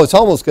 6? Oh, it's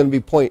almost going to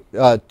be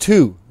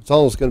 0.2. It's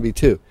almost going to be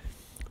 2.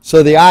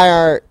 So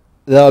the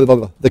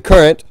the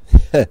current,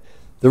 the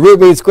root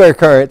mean square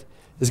current,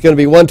 is going to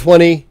be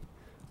 120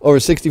 over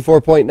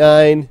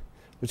 64.9,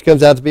 which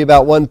comes out to be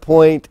about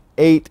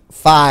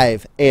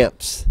 1.85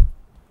 amps.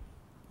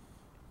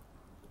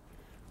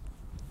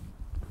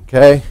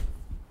 Okay?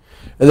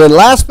 And then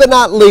last but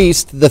not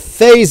least, the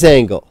phase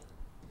angle.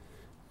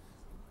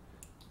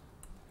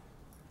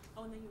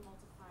 Oh, and then you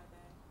multiply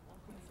that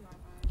 1.5 by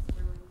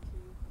square root of 2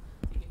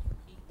 to get your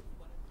peak.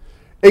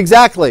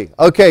 Exactly.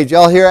 Okay, did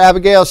y'all hear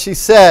Abigail? She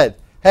said,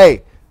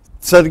 hey,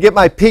 so to get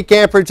my peak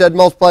amperage, I'd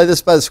multiply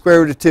this by the square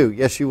root of 2.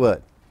 Yes, you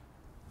would.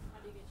 How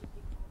do you get your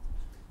peak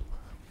voltage?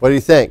 What do you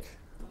think?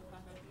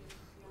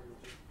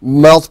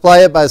 Multiply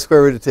it by the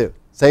square root of 2.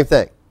 Same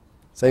thing.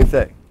 Same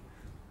thing.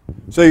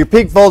 So your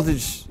peak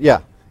voltage, yeah.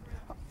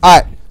 All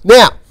right.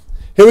 Now,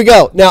 here we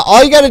go. Now,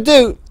 all you got to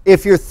do,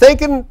 if you're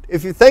thinking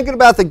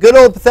about the good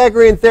old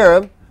Pythagorean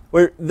theorem,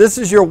 where this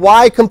is your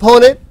y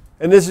component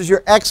and this is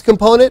your x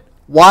component,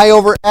 y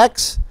over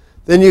x,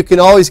 then you can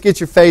always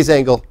get your phase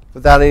angle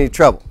without any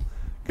trouble.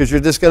 Because you're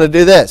just going to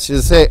do this. You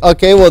just say,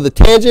 okay, well, the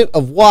tangent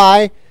of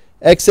y,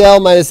 xl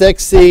minus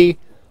xc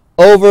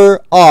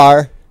over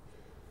r,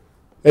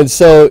 and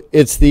so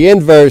it's the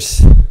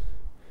inverse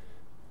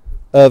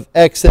of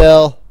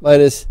xl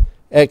minus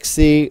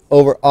xc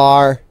over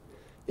r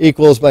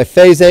equals my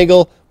phase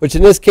angle, which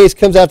in this case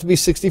comes out to be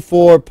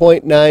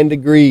 64.9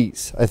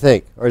 degrees, I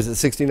think. Or is it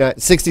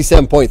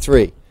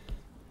 67.3?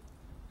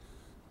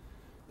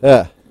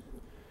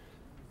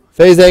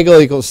 Phase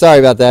angle equals, sorry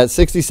about that,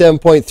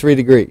 67.3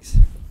 degrees.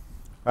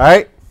 All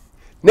right?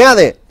 Now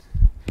then.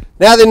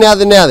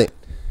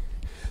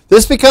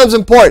 This becomes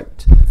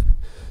important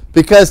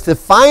because to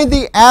find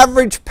the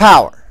average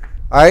power,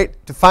 all right,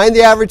 to find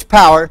the average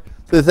power,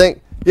 the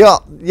thing,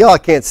 y'all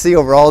can't see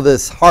over all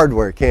this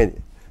hardware, can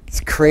you?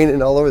 It's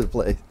craning all over the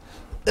place.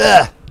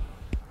 Ugh.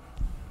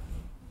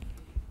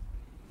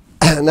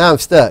 Now I'm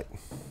stuck.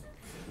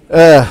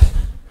 All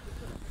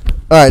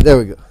right, there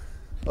we go.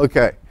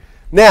 Okay.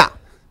 Now,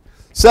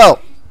 so,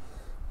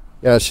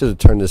 yeah, I should have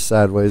turned this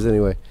sideways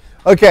anyway.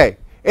 Okay.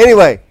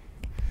 Anyway,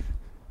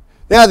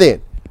 now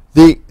then,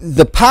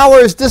 the power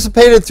is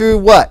dissipated through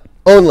what?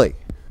 Only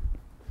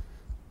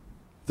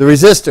the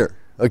resistor.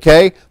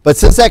 Okay, but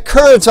since that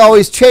current's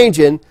always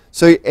changing,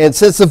 and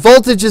since the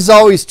voltage is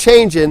always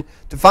changing,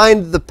 to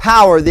find the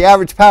power, the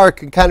average power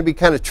can be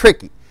kind of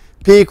tricky.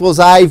 P equals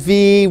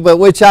IV, but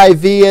which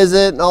IV is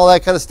it, and all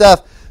that kind of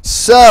stuff.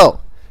 So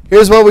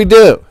here's what we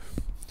do: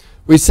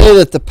 we say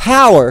that the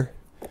power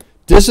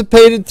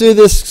dissipated through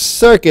this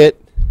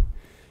circuit,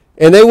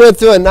 and they went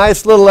through a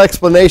nice little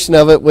explanation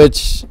of it,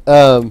 which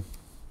at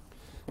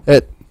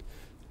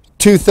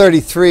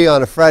 2:33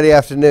 on a Friday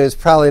afternoon is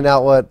probably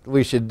not what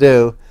we should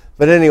do.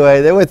 But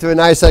anyway, they went through a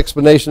nice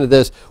explanation of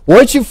this.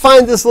 Once you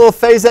find this little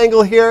phase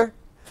angle here,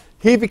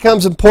 he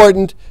becomes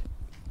important.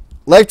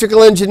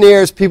 Electrical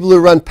engineers, people who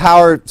run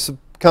power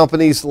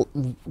companies are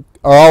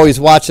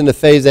always watching the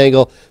phase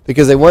angle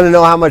because they want to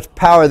know how much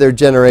power they're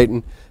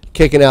generating,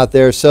 kicking out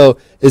there. So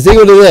is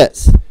equal to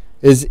this.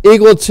 Is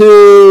equal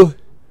to,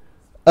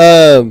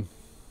 now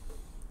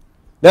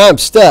I'm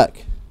stuck.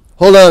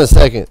 Hold on a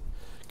second.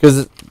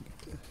 Because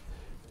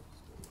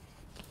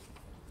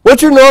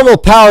what's your normal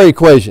power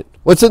equation?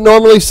 What's it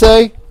normally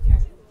say?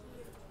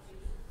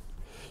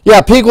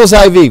 Yeah, P equals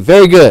IV.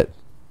 Very good.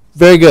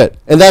 Very good.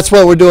 And that's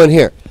what we're doing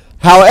here.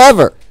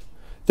 However,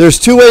 there's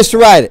two ways to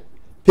write it.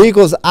 P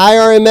equals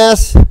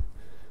IRMS,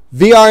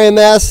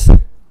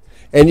 VRMS,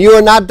 and you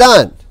are not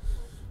done.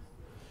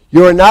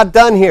 You are not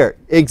done here.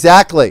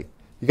 Exactly.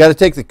 You got to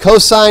take the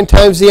cosine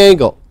times the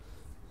angle.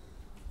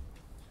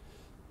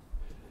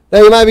 Now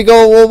you might be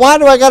going, well, why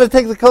do I got to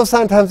take the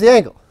cosine times the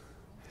angle?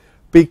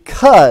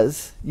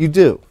 Because you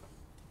do.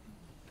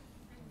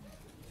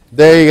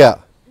 There you go.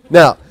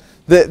 Now,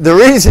 the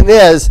reason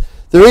is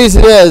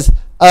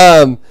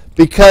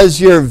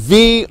because your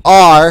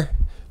VR,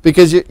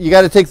 because you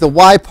got to take the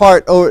y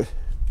part over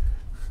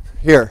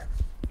here.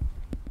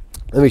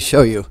 Let me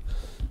show you.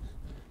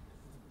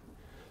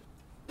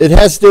 It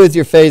has to do with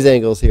your phase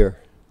angles here.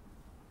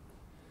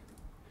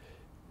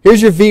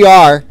 Here's your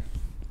VR.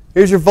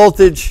 Here's your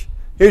voltage.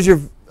 Here's your,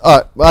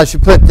 well, I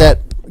should put that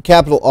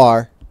capital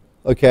R,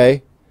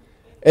 okay?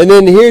 And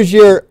then here's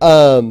your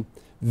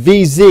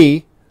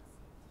VZ.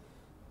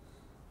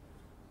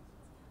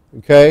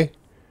 Okay,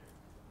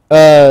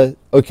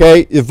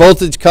 okay, the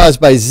voltage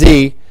caused by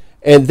Z,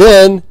 and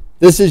then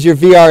this is your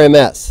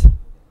VRMS.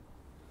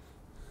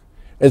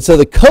 And so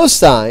the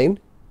cosine,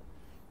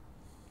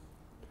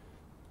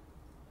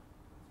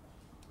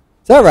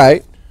 is that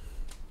right?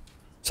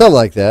 Something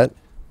like that.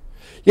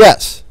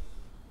 Yes.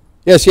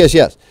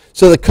 Yes.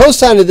 So the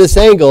cosine of this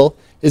angle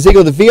is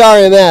equal to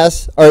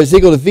VRMS, or is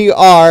equal to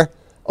VR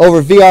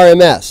over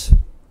VRMS.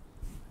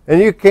 And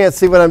you can't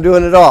see what I'm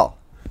doing at all.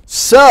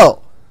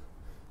 So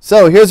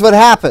here's what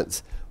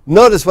happens.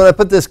 Notice when I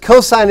put this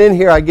cosine in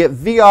here, I get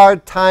VR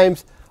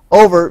times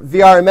over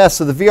VRMS.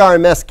 So the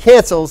VRMS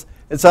cancels,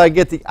 and so I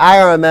get the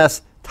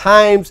IRMS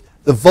times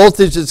the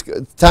voltage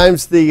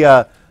times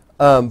the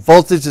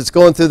voltage that's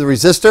going through the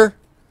resistor.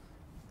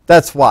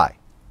 That's why.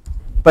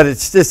 But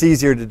it's just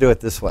easier to do it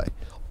this way.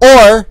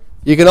 Or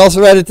you can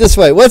also write it this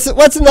way. What's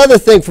another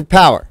thing for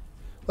power?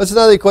 What's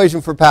another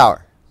equation for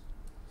power?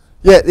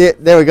 Yeah,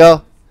 there we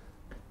go.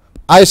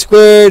 I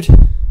squared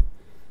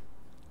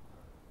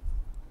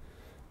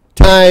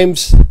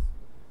times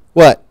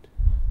what?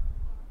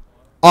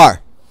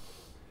 R.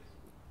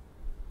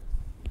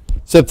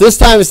 So if this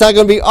time it's not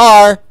going to be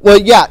R, well,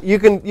 yeah, you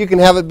can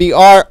have it be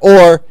R,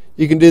 or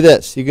you can do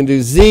this. You can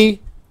do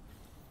Z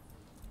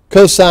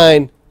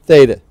cosine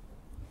theta.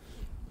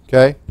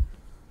 Okay?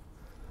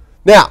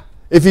 Now,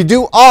 if you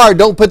do R,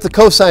 don't put the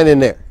cosine in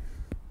there.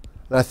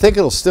 And I think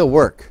it'll still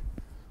work.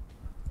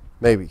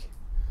 Maybe.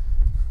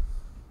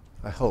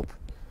 I hope.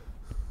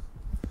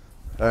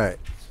 All right.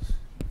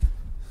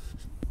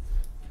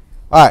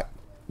 All right.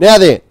 Now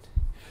then.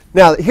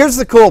 Now, here's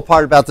the cool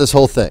part about this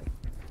whole thing.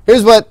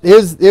 Here's what,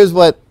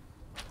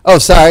 oh,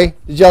 sorry.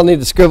 Did y'all need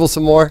to scribble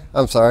some more?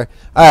 I'm sorry.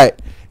 All right.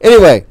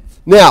 Anyway,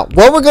 now,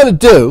 what we're going to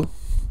do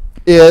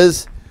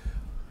is,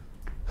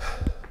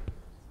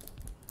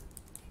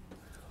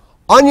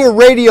 on your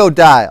radio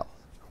dial,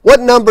 what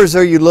numbers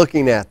are you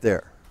looking at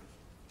there?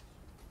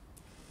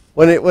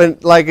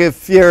 Like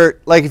if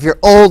you're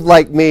old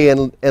like me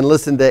and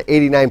listen to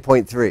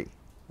 89.3,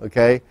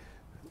 okay?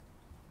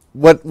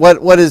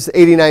 What is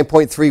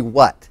 89.3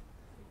 what?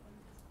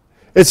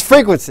 It's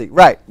frequency,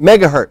 right?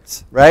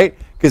 Megahertz, right?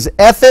 Because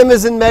FM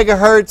is in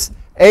megahertz,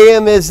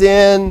 AM is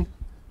in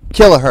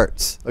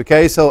kilohertz,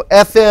 okay? So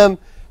FM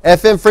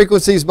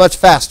frequency is much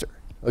faster,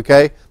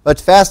 okay?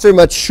 Much faster,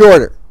 much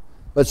shorter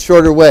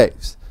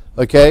waves,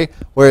 okay?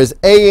 Whereas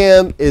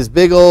AM is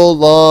big old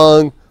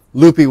long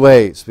loopy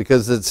waves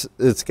because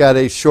it's got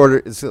a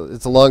shorter, it's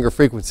a longer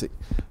frequency,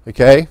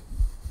 okay?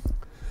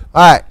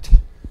 All right.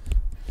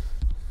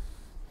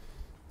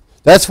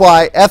 That's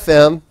why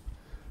FM,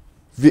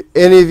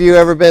 any of you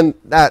ever been,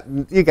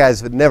 you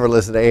guys would never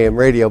listen to AM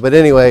radio, but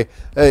anyway,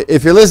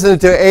 if you're listening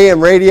to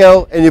AM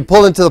radio and you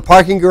pull into the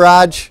parking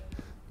garage,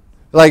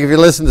 like if you're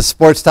listening to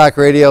sports talk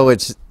radio,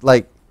 which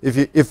like if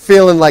you're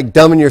feeling like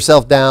dumbing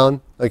yourself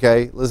down,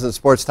 okay, listen to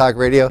sports talk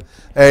radio, all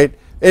right?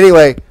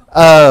 Anyway,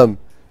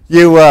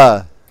 you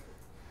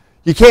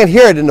can't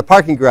hear it in the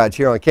parking garage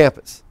here on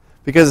campus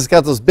because it's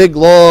got those big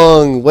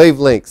long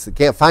wavelengths that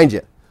can't find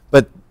you.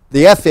 But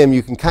the FM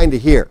you can kind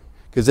of hear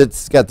because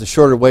it's got the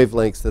shorter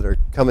wavelengths that are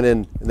coming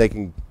in and they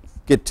can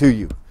get to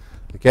you,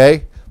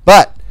 okay?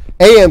 But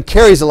AM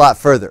carries a lot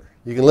further.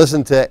 You can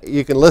listen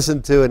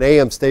to an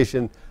AM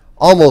station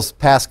almost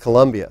past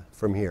Columbia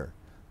from here.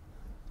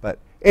 But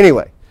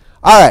anyway,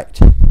 all right.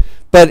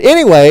 But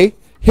anyway,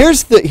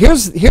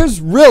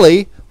 here's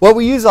really what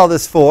we use all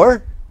this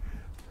for.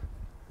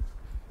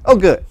 Oh,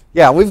 good.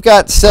 Yeah, we've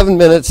got 7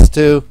 minutes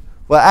to,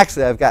 well,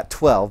 actually, I've got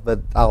 12,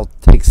 but I'll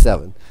take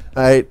 7.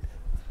 All right.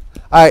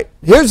 All right.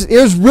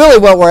 Here's really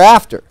what we're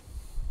after.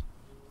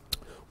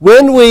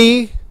 When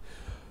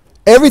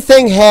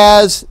everything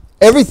has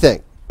a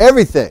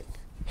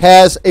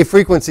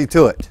frequency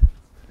to it.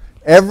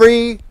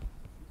 Every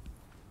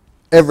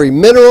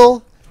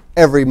mineral,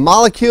 every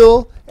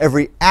molecule,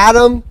 every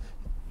atom,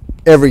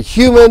 every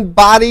human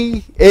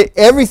body,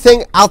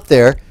 everything out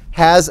there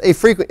has a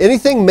frequency.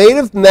 Anything made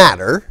of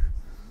matter,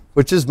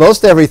 which is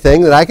most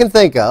everything that I can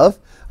think of,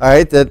 all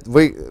right,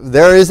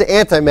 there is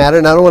antimatter,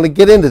 and I don't want to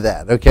get into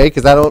that, okay,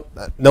 because I don't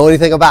know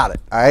anything about it,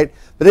 all right?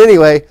 But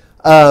anyway,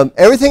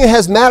 everything that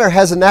has matter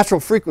has a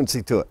natural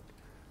frequency to it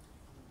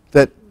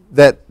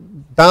that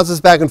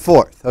bounces back and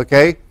forth,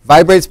 okay,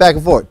 vibrates back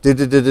and forth,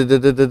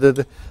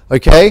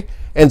 okay?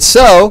 And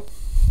so,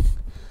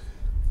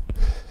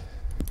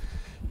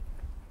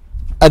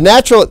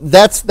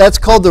 that's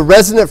called the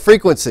resonant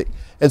frequency.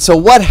 And so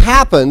what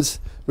happens,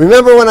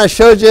 remember when I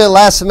showed you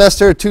last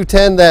semester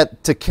 210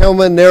 that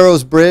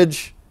Tacoma-Narrows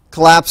Bridge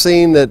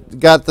collapsing that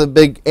got the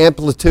big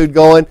amplitude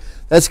going?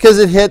 That's because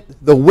it hit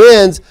the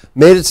winds,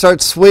 made it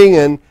start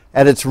swinging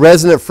at its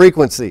resonant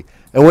frequency.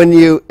 And when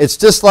it's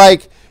just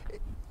like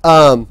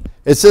when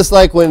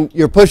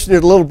you're pushing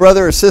your little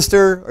brother or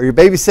sister or you're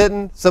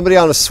babysitting somebody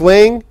on a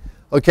swing,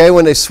 okay,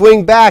 when they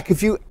swing back,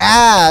 if you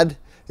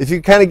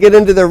kind of get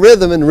into their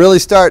rhythm and really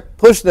start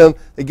pushing them,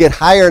 they get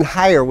higher and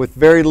higher with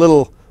very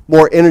little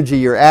more energy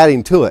you're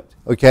adding to it,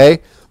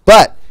 okay?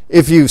 But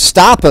if you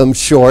stop them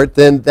short,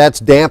 then that's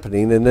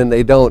dampening, and then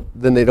they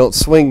don't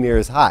swing near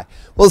as high.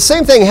 Well, the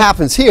same thing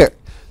happens here.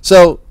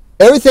 So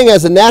everything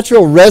has a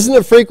natural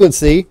resonant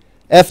frequency,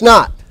 F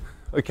naught,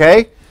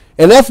 okay?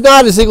 And F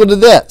naught is equal to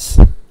this.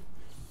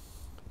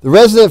 The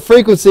resonant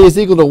frequency is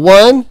equal to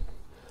 1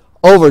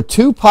 over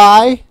 2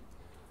 pi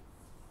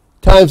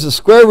times the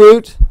square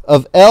root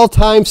of L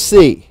times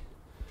C.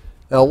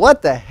 Now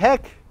what the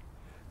heck?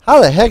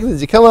 How the heck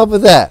did you come up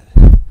with that?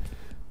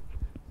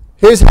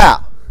 Here's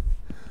how.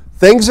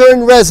 Things are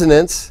in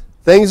resonance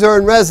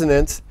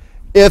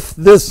if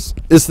this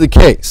is the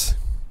case.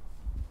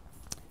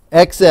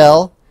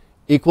 XL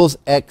equals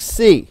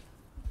XC.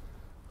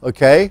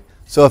 Okay?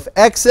 So if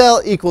XL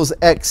equals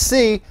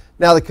XC,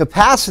 now the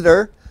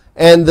capacitor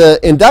and the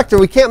inductor,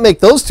 we can't make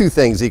those two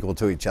things equal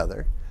to each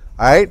other.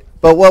 All right?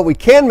 But what we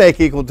can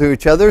make equal to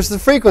each other is the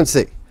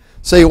frequency.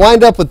 So you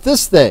wind up with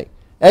this thing.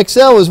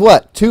 XL is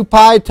what? 2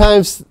 pi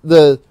times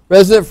the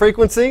resonant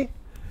frequency.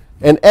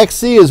 And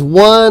XC is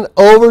 1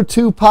 over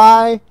 2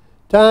 pi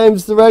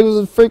times the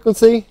resonant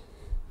frequency.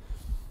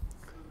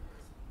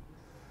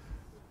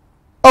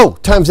 Oh,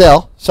 times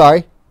L,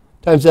 sorry.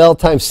 Times L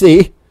times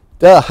C.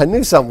 Duh, I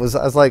knew something was,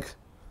 I was like,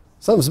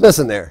 something's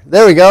missing there.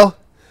 There we go.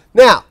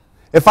 Now,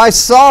 if I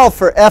solve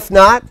for F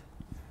naught,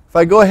 if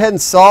I go ahead and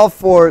solve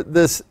for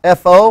this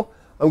FO,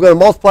 I'm going to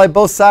multiply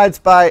both sides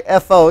by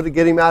FO to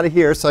get him out of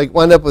here. So I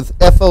wind up with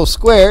FO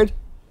squared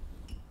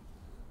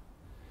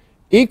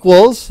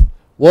equals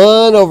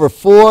 1 over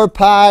 4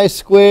 pi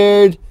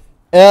squared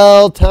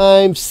L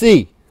times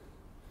C.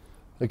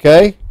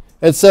 Okay?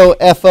 And so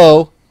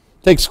FO,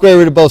 take square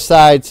root of both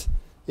sides,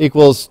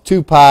 equals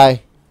 2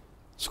 pi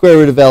square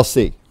root of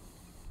LC.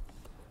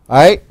 All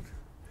right?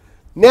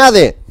 Now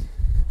then.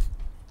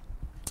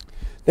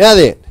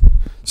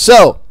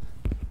 So,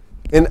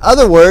 in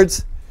other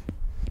words,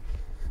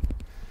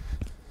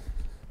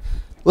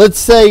 let's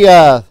say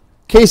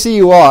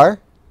KCUR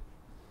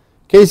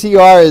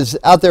is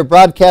out there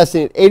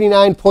broadcasting at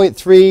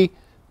 89.3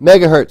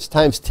 megahertz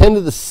times 10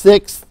 to the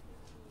 6th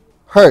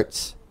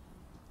hertz.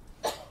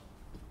 All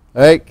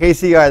right,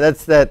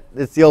 KCUR,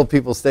 it's the old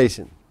people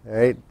station. All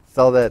right, it's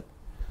all that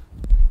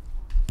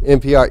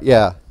NPR,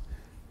 yeah.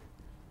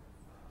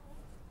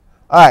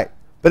 All right,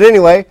 but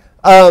anyway,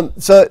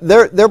 so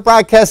they're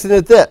broadcasting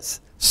at this.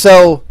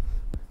 So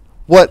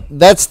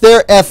that's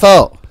their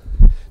FO.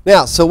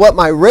 Now, so what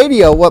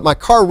my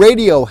car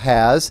radio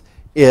has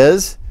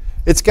is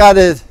it's got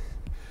a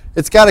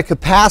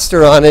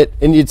capacitor on it,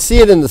 and you'd see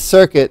it in the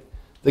circuit.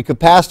 The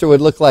capacitor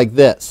would look like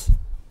this.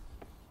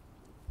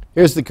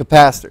 Here's the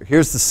capacitor.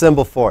 Here's the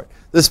symbol for it.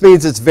 This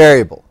means it's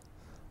variable.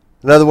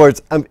 In other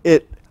words,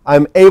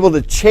 I'm able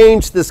to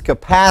change this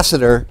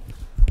capacitor.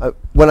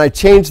 When I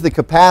change the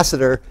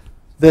capacitor,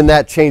 then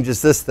that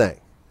changes this thing.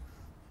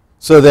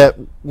 So that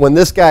when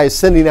this guy is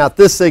sending out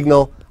this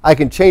signal, I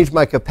can change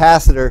my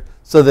capacitor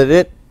so that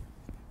it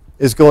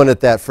is going at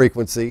that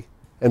frequency,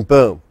 and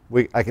boom,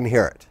 I can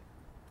hear it.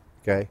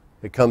 Okay?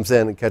 It comes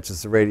in and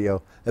catches the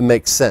radio and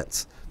makes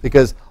sense.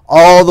 Because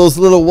all those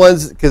little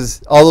ones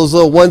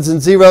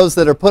and zeros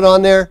that are put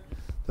on there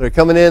that are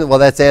coming in, well,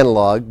 that's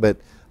analog, but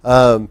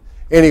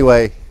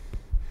anyway,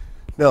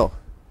 no,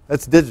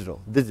 that's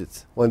digital,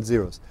 digits, ones,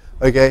 zeros.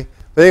 Okay?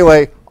 But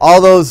anyway, all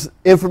those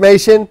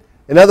information,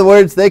 in other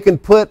words, they can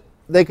put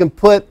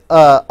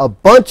a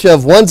bunch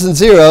of ones and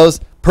zeros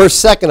per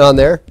second on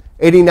there,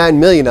 89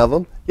 million of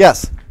them.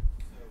 Yes?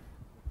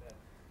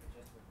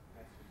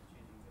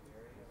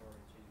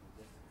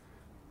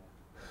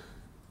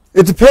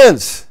 It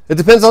depends. It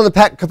depends on the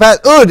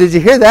capacity. Oh, did you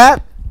hear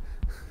that?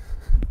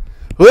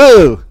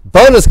 Woo!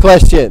 Bonus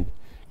question.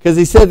 Because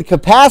he said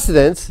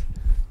capacitance.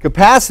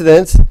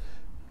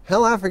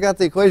 Hell, I forgot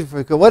the equation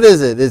for what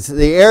is it? It's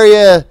the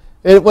area.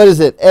 What is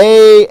it?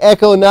 A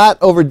echo naught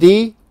over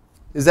D.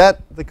 Is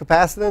that the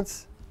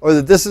capacitance or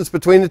the distance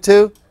between the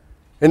two?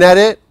 Isn't that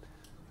it?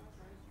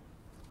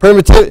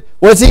 Permittivity.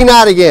 What's E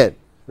naught again?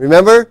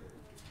 Remember?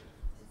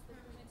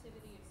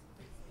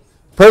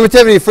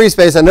 Permittivity of free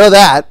space. I know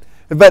that.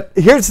 But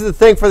here's the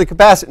thing for the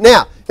capacitor.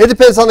 Now, it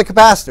depends on the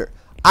capacitor.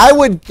 I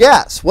would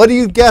guess. What do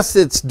you guess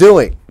it's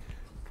doing?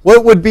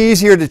 What would be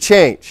easier to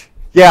change?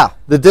 Yeah,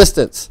 the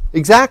distance.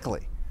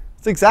 Exactly.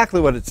 That's exactly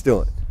what it's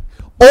doing.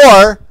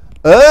 Or,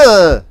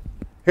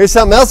 here's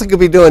something else it could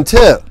be doing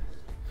too.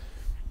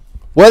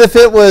 What if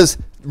it was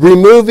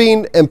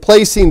removing and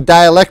placing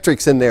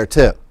dielectrics in there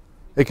too?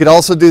 It could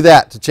also do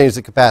that to change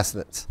the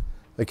capacitance.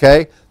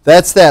 Okay?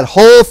 That's that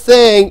whole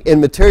thing in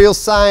material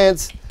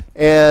science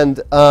and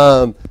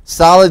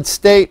solid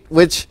state,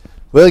 which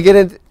we'll get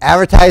into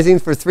advertising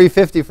for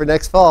 $350 for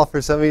next fall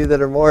for some of you that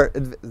are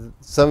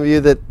some of you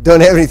that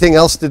don't have anything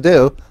else to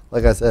do,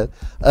 like I said.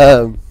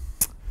 All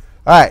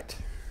right.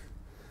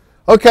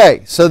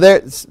 Okay, so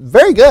there's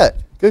very good.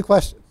 Good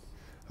question.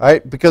 All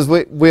right, because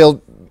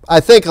I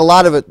think a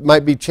lot of it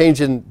might be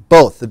changing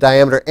both the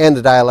diameter and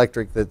the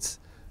dielectric that's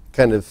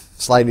kind of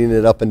sliding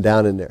it up and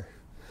down in there.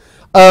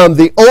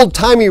 The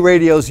old-timey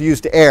radios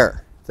used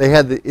air. They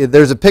had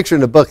there's a picture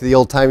in the book of the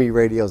old-timey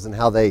radios and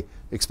how they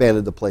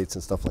expanded the plates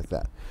and stuff like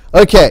that.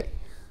 Okay.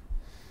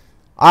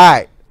 All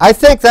right. I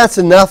think that's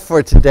enough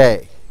for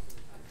today.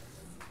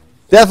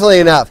 Definitely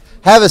enough.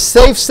 Have a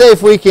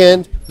safe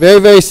weekend. Very,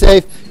 very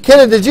safe.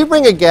 Kenna, did you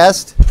bring a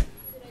guest?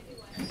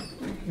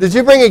 Did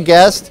you bring a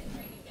guest?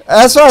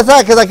 That's what I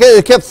thought, because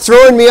it kept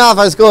throwing me off.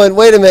 I was going,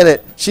 wait a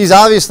minute. She's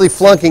obviously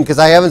flunking because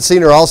I haven't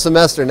seen her all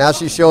semester. Now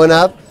she's showing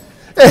up.